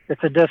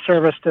 It's a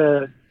disservice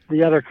to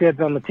the other kids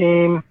on the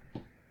team.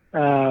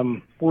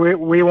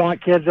 We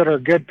want kids that are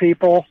good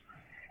people.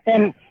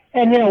 And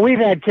we've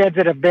had kids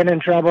that have been in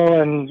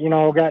trouble and,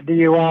 got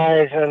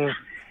DUIs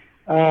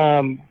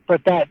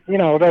but that,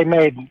 they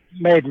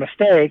made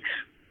mistakes.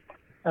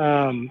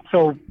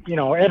 So,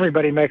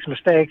 everybody makes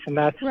mistakes, and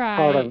that's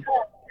Right.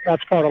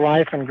 part of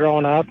life and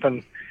growing up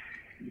and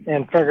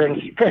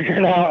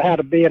figuring out how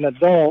to be an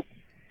adult.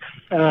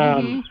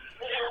 But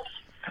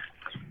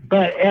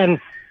there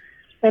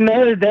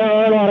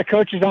are a lot of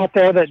coaches out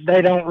there that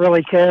they don't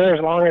really care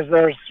as long as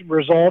there's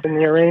result in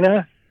the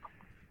arena.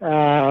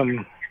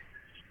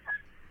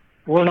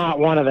 We're not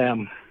one of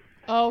them.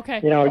 Oh,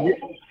 okay.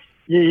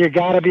 You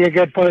got to be a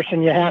good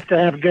person. You have to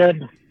have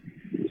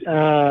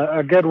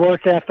a good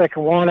work ethic.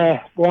 Want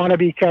to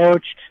be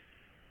coached.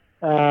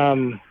 We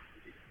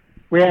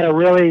had a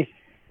really,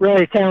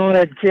 really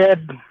talented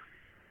kid,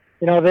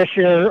 this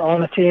year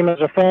on the team as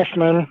a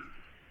freshman,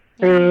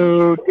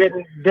 who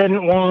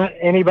didn't want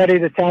anybody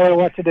to tell her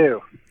what to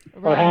do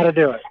or how to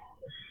do it,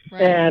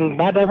 Right. and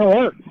that doesn't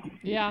work.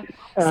 Yeah.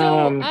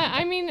 So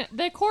I mean,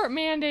 the court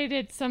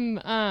mandated some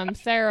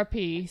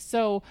therapy.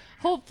 So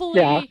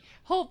hopefully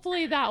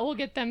that will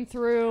get them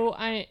through.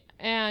 I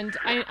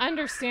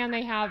understand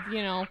they have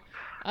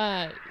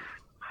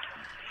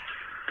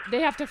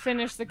they have to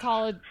finish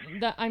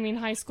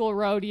high school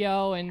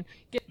rodeo and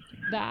get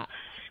that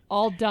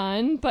all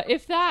done. But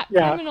if that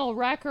criminal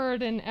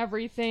record and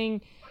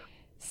everything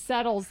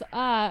settles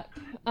up,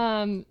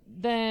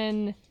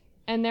 then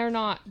and they're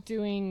not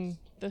doing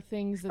the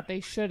things that they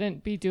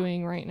shouldn't be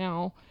doing right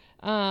now,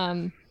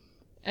 and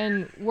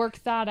work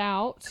that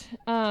out.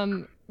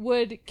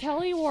 would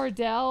Kelly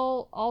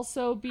Wardell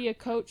also be a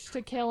coach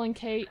to Kale and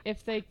Kate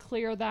if they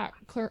clear that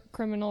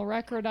criminal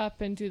record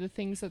up and do the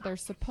things that they're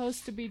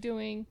supposed to be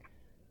doing?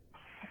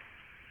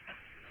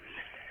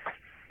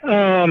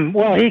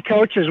 Well, he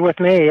coaches with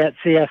me at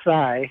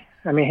CSI.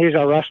 I mean, he's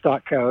our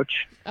Rustock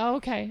coach. Oh,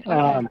 okay. So,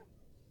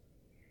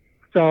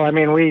 I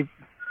mean,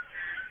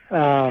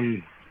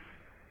 and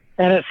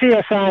at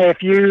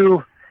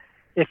CSI,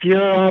 if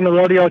you're on the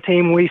rodeo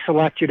team, we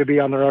select you to be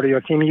on the rodeo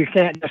team. You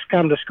can't just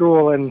come to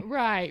school and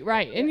Right.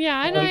 And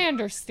I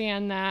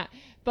understand that.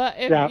 But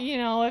if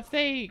if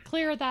they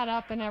clear that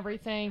up and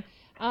everything,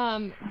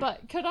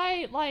 but could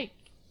I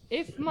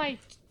if my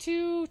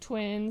two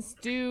twins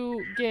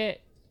do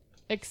get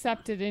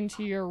accepted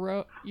into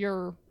your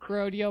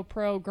rodeo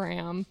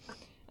program,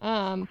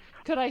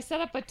 could I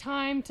set up a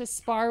time to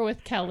spar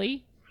with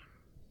Kelly?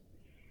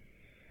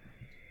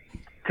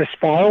 to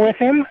spar with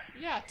him.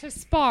 Yeah, to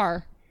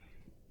spar.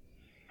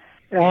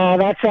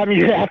 That's something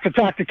you have to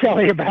talk to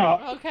Kelly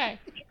about. Okay.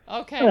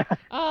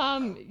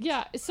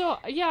 Yeah. So,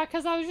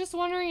 because I was just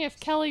wondering if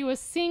Kelly was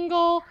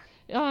single,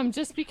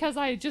 just because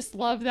I just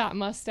love that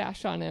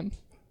mustache on him.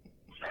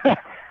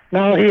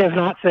 No, he is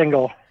not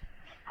single.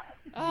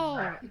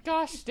 Oh,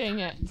 gosh dang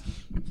it.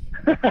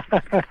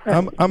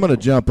 I'm going to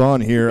jump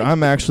on here.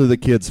 I'm actually the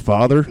kid's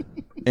father,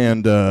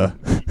 and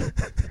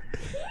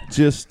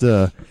just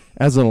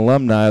as an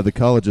alumni of the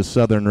College of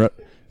Southern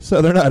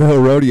Idaho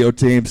Rodeo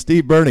team,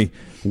 Steve Burney,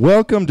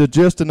 welcome to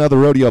Just Another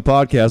Rodeo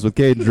Podcast with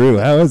Cade and Drew.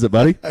 How is it,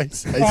 buddy?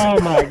 Oh,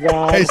 my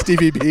God. Hey,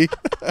 Stevie B.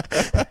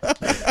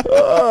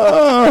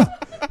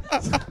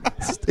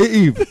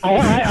 Steve.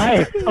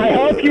 I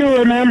hope you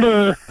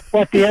remember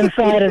what the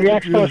inside of the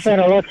Expo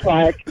Center looks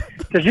like,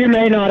 because you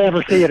may not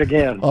ever see it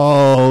again.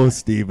 Oh,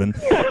 Steven.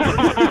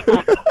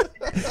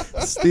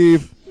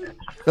 Steve.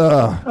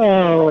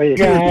 Oh, you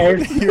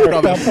guys, You're there's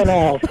probably- something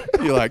else.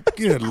 You're like,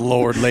 good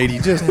Lord, lady,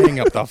 just hang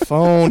up the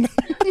phone.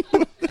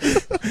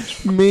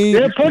 Me.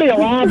 You're pretty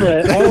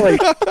elaborate. Holy,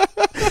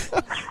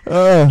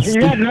 you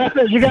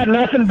got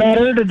nothing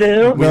better to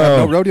do We have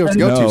no rodeos to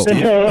go to, No. than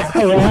Steve. to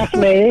harass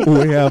me.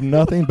 We have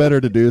nothing better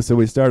to do, so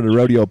we started a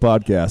rodeo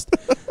podcast.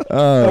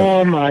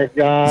 Oh my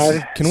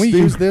God. Can we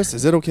Steve- use this?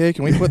 Is it okay?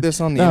 Can we put this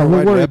on the No, we'll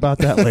interwide worry web? about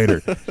that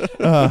later.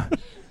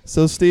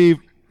 So, Steve,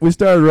 we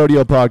started a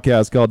rodeo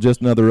podcast called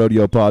Just Another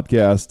Rodeo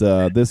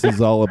Podcast. This is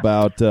all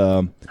about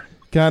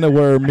kind of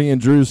where me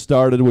and Drew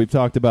started. We've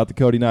talked about the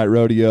Cody Night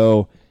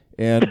Rodeo,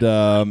 and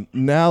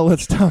now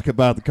let's talk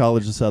about the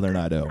College of Southern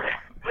Idaho.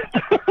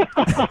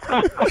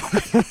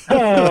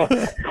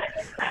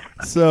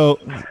 So,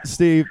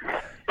 Steve,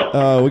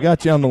 we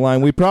got you on the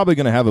line. We're probably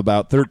going to have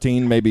about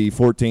 13, maybe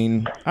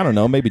 14, I don't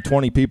know, maybe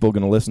 20 people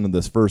going to listen to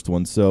this first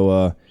one.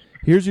 So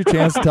here's your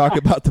chance to talk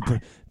about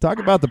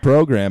the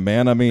program,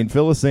 man. I mean,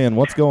 fill us in.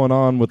 What's going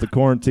on with the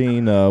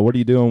quarantine? What are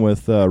you doing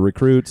with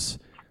recruits?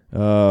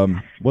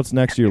 What's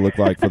next year look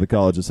like for the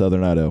College of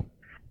Southern Idaho?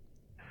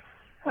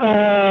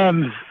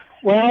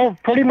 Well,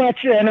 pretty much,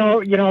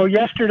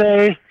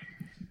 yesterday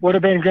would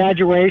have been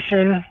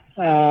graduation.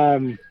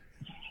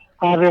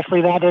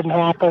 Obviously, that didn't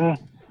happen.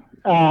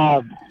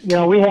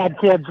 We had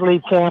kids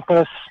leave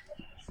campus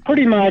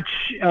pretty much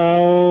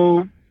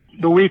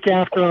the week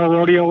after our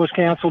rodeo was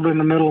canceled in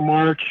the middle of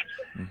March.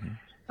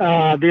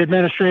 Mm-hmm. The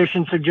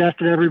administration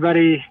suggested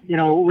everybody,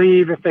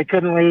 leave if they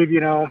couldn't leave.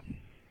 Things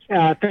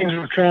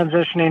were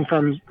transitioning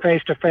from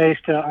face-to-face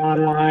to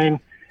online.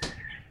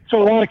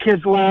 So a lot of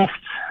kids left.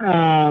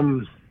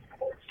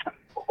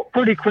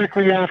 Pretty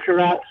quickly after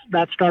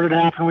that started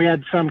happening, we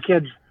had some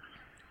kids.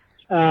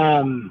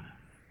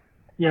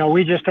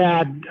 We just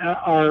had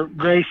our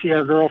Gracie,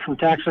 our girl from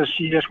Texas.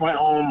 She just went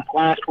home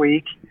last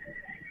week.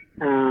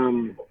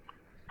 But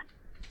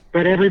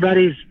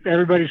everybody's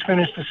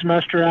finished the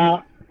semester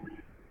out.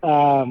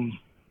 So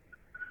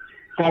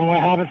I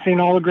haven't seen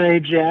all the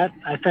grades yet.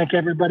 I think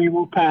everybody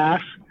will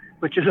pass,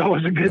 which is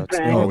always a good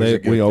thing.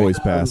 We always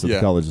pass at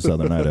the College of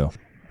Southern Idaho.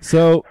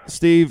 So,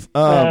 Steve,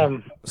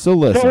 so So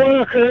listen. we're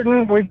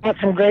recruiting. We've got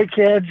some great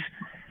kids.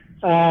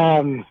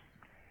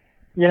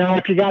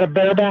 If you got a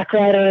bareback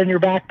rider in your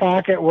back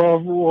pocket,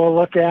 we'll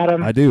look at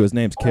him. I do. His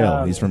name's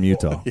Kel. He's from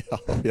Utah.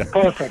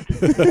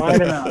 Perfect.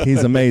 Line him up.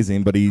 He's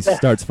amazing, but he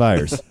starts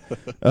fires.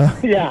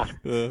 Yeah.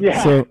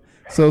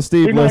 So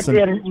Steve, He listen.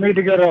 might need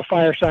to go to a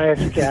fire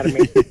science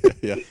academy.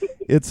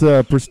 It's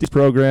a prestige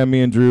program.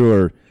 Me and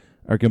Drew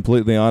are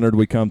completely honored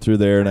we come through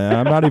there, and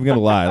I'm not even going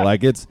to lie.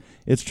 Like it's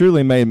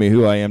truly made me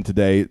who I am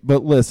today.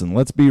 But listen,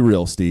 let's be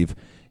real, Steve.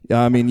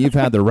 I mean, you've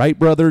had the Wright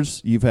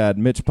brothers, you've had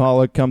Mitch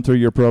Pollock come through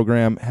your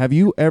program. Have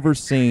you ever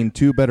seen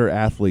two better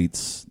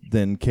athletes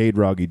than Cade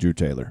Rogge, Drew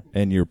Taylor,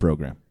 in your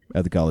program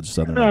at the College of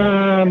Southern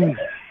Idaho?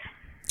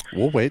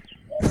 We'll wait.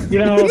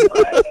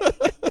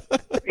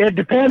 It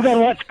depends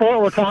on what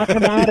sport we're talking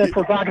about. If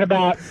we're talking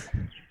about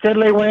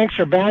tiddlywinks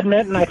or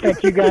badminton, I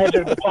think you guys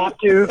are the top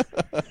two,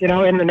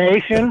 in the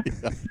nation.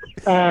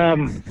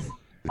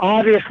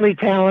 Obviously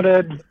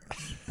talented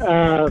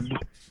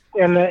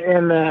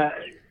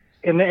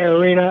in the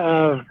arena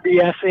of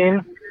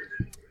BSing.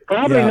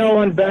 Probably no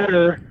one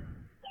better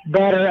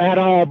at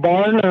all,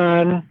 bar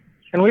none,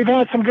 and we've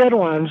had some good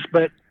ones,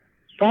 but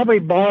probably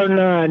bar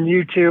none,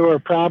 you two are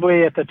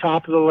probably at the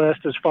top of the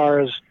list as far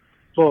as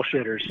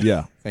bullshitters.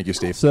 Yeah. Thank you,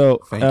 Steve.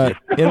 So, Thank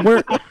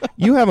and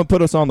you haven't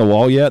put us on the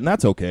wall yet, and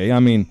that's okay. I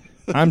mean,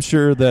 I'm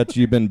sure that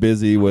you've been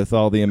busy with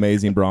all the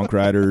amazing bronc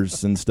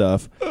riders and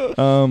stuff, but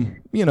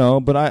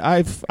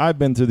I've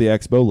been to the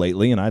expo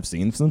lately, and I've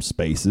seen some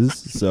spaces.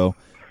 So,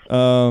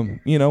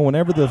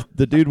 whenever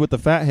the dude with the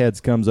fat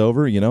heads comes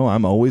over,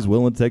 I'm always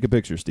willing to take a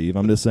picture, Steve.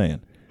 I'm just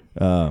saying.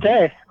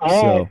 Okay,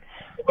 all right.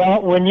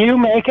 Well, when you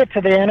make it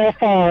to the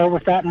NFR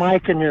with that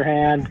mic in your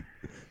hand,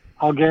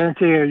 I'll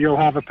guarantee you'll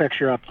have a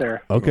picture up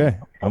there. Okay,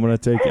 I'm gonna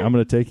take you up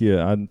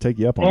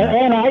on that.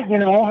 And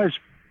as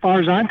far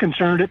as I'm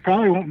concerned, it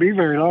probably won't be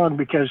very long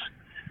because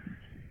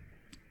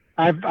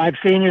I've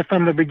seen you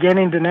from the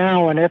beginning to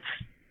now, and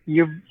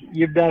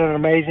you've done an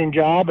amazing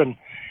job, and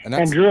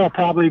Drew will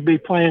probably be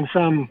playing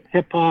some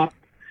hip hop,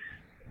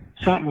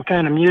 something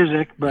kind of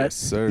music, but yes,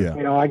 sir.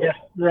 Yeah. I guess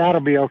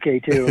that'll be okay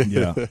too.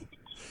 Yeah.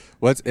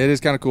 Well, it is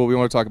kind of cool. We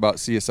want to talk about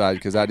CSI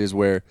because that is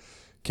where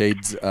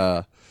Cade's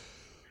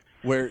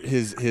where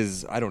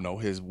his I don't know,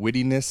 his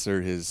wittiness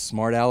or his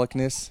smart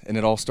aleckness, and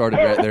it all started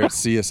right there at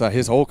CSI.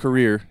 His whole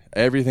career,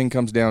 everything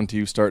comes down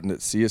to starting at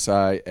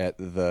CSI at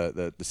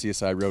the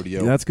CSI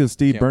rodeo. That's because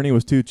Steve Burney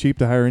was too cheap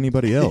to hire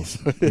anybody else.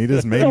 He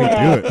just made me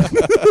do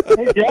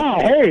it. Yeah,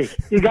 hey,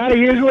 you got to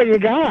use what you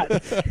got,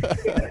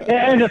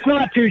 and it's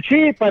not too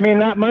cheap. I mean,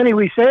 that money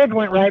we saved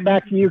went right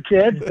back to you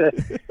kids to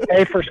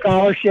pay for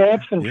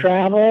scholarships and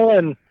travel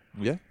and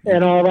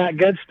all that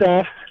good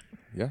stuff.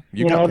 Yeah,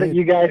 you know that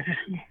you guys.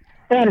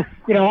 And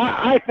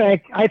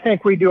I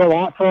think we do a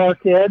lot for our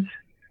kids.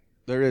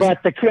 There is,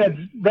 but the kids,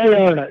 they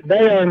earn it. They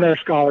earn their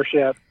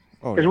scholarship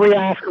because we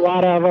ask a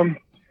lot of them.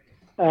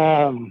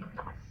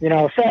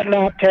 Setting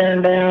up,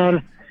 tearing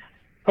down,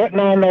 putting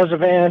on those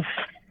events.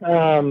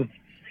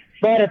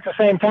 But at the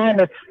same time,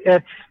 it's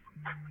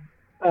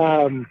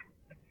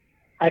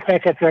I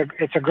think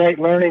it's a great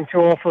learning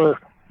tool for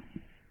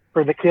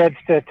the kids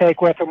to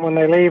take with them when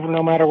they leave.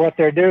 No matter what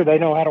they do, they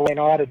know how to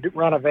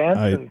run events.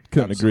 I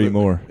couldn't agree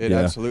more.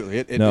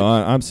 Absolutely.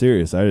 I'm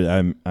serious.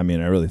 I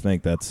mean, I really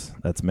think that's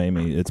made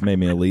me. It's made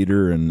me a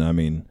leader, and I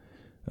mean,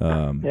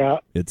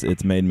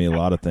 it's made me a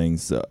lot of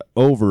things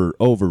over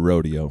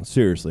rodeo.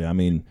 Seriously, I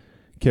mean,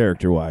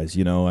 character wise,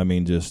 I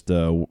mean, just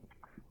I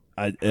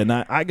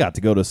got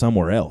to go to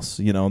somewhere else.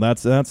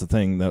 That's the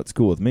thing that's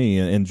cool with me,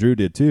 and Drew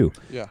did too.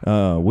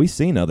 Yeah. We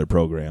seen other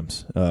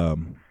programs.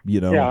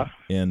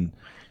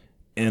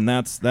 And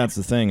that's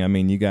the thing. I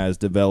mean, you guys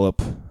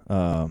develop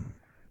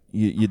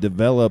you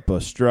develop a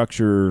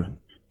structure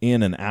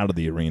in and out of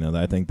the arena.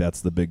 I think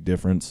that's the big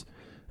difference,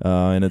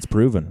 and it's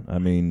proven. I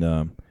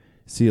mean,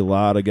 see a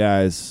lot of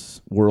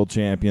guys, world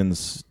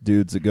champions,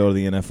 dudes that go to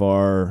the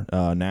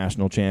NFR,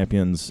 national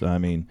champions. I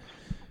mean,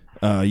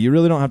 you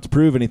really don't have to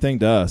prove anything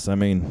to us. I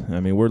mean,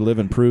 we're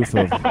living proof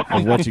of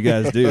what you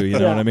guys do. You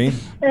know what I mean?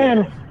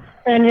 And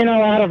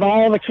out of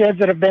all the kids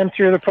that have been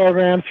through the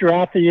program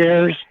throughout the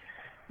years.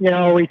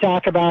 We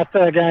talk about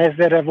the guys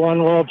that have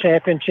won world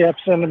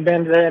championships and have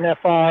been to the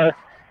NFR,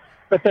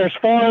 but there's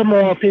far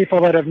more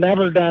people that have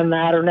never done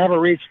that or never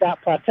reached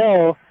that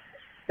plateau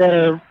that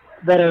are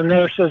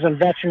nurses and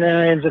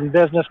veterinarians and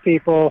business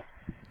people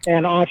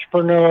and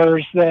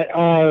entrepreneurs that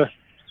are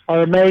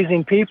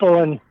amazing people,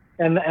 and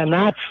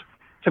that's,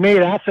 to me,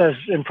 that's as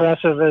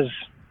impressive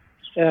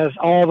as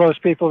all those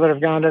people that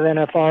have gone to the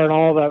NFR and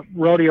all the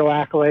rodeo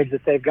accolades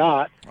that they've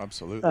got.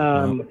 Absolutely.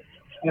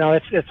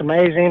 It's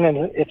amazing, and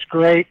it's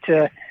great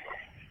to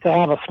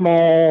have a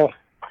small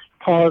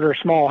part or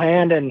small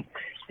hand in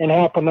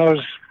helping those,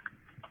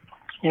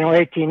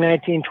 18,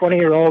 19,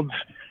 20-year-olds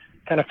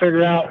kind of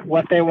figure out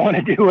what they want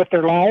to do with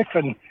their life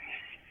and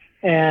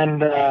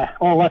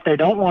or what they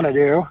don't want to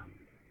do,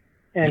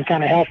 and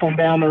kind of help them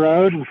down the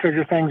road and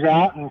figure things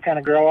out and kind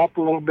of grow up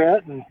a little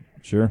bit and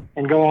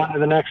and go on to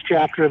the next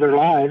chapter of their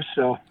lives.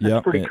 So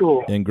that's pretty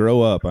cool. And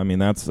grow up. I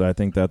mean, I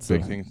think that's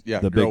big thing. Yeah,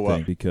 the big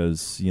thing,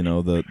 because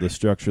the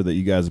structure that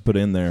you guys have put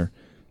in there,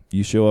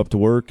 you show up to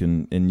work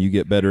and you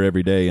get better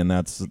every day, and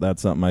that's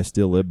something I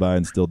still live by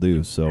and still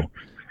do. So,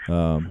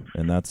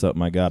 and that's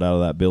something I got out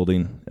of that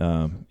building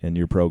and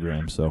your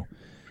program. So,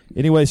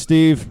 anyway,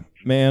 Steve,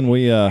 man,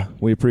 we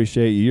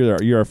appreciate you.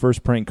 You're our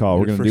first prank call.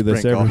 We're going to do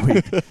this every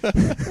week.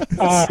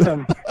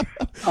 Awesome.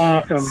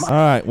 All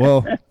right.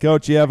 Well,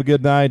 Coach, you have a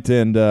good night,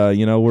 and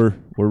we're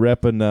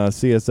repping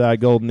CSI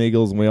Golden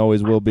Eagles, and we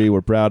always will be.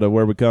 We're proud of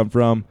where we come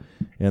from,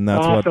 and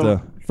that's what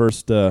the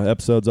first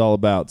episode's all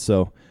about.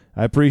 So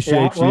I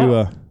appreciate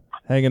you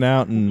hanging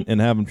out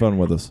and having fun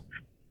with us.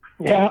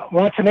 Yeah,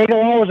 once an eagle,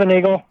 always an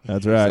eagle.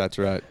 That's right. That's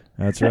right.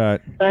 That's right.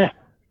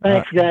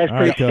 Thanks, guys. All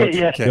right, Appreciate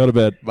you. Okay. Go to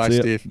bed. Bye, See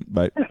ya. Steve.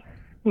 Bye.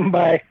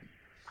 Bye.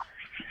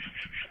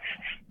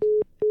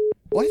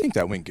 Well, I think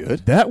that went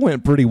good. That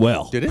went pretty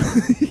well. Did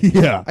it?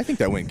 Yeah. I think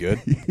that went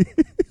good.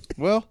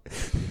 Well,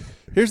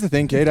 here's the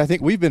thing, Kate. I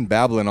think we've been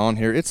babbling on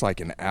here. It's like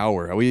an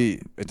hour.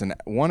 It's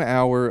 1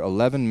 hour,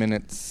 11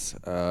 minutes,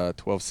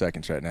 12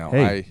 seconds right now.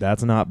 Hey,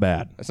 that's not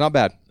bad. It's not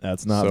bad.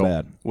 That's not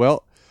bad.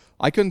 Well,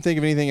 I couldn't think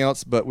of anything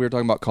else, but we were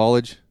talking about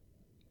college.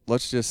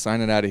 let's just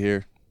sign it out of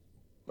here.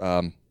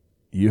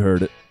 You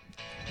heard it.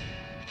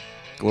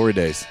 Glory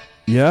days.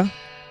 Yeah?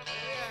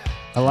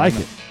 I like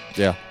it.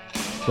 Yeah.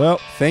 Well,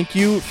 Thank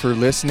you for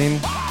listening.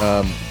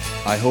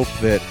 I hope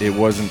that it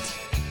wasn't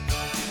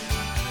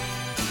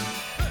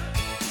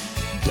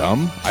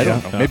dumb. I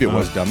don't know. Maybe it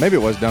was dumb. Maybe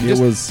it was dumb. It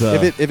Just was,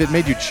 if it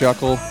made you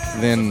chuckle,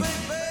 then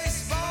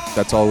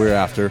that's all we were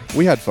after.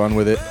 We had fun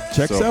with it.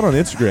 check us out on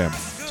Instagram.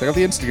 Check out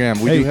the Instagram.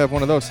 We Hey. do have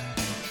one of those.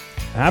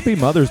 Happy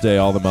Mother's Day,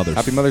 all the mothers.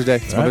 Happy Mother's Day.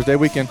 It's All right. Mother's Day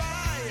weekend.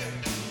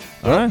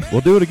 All right.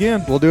 We'll do it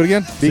again. We'll do it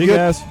again. Be See you good.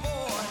 guys.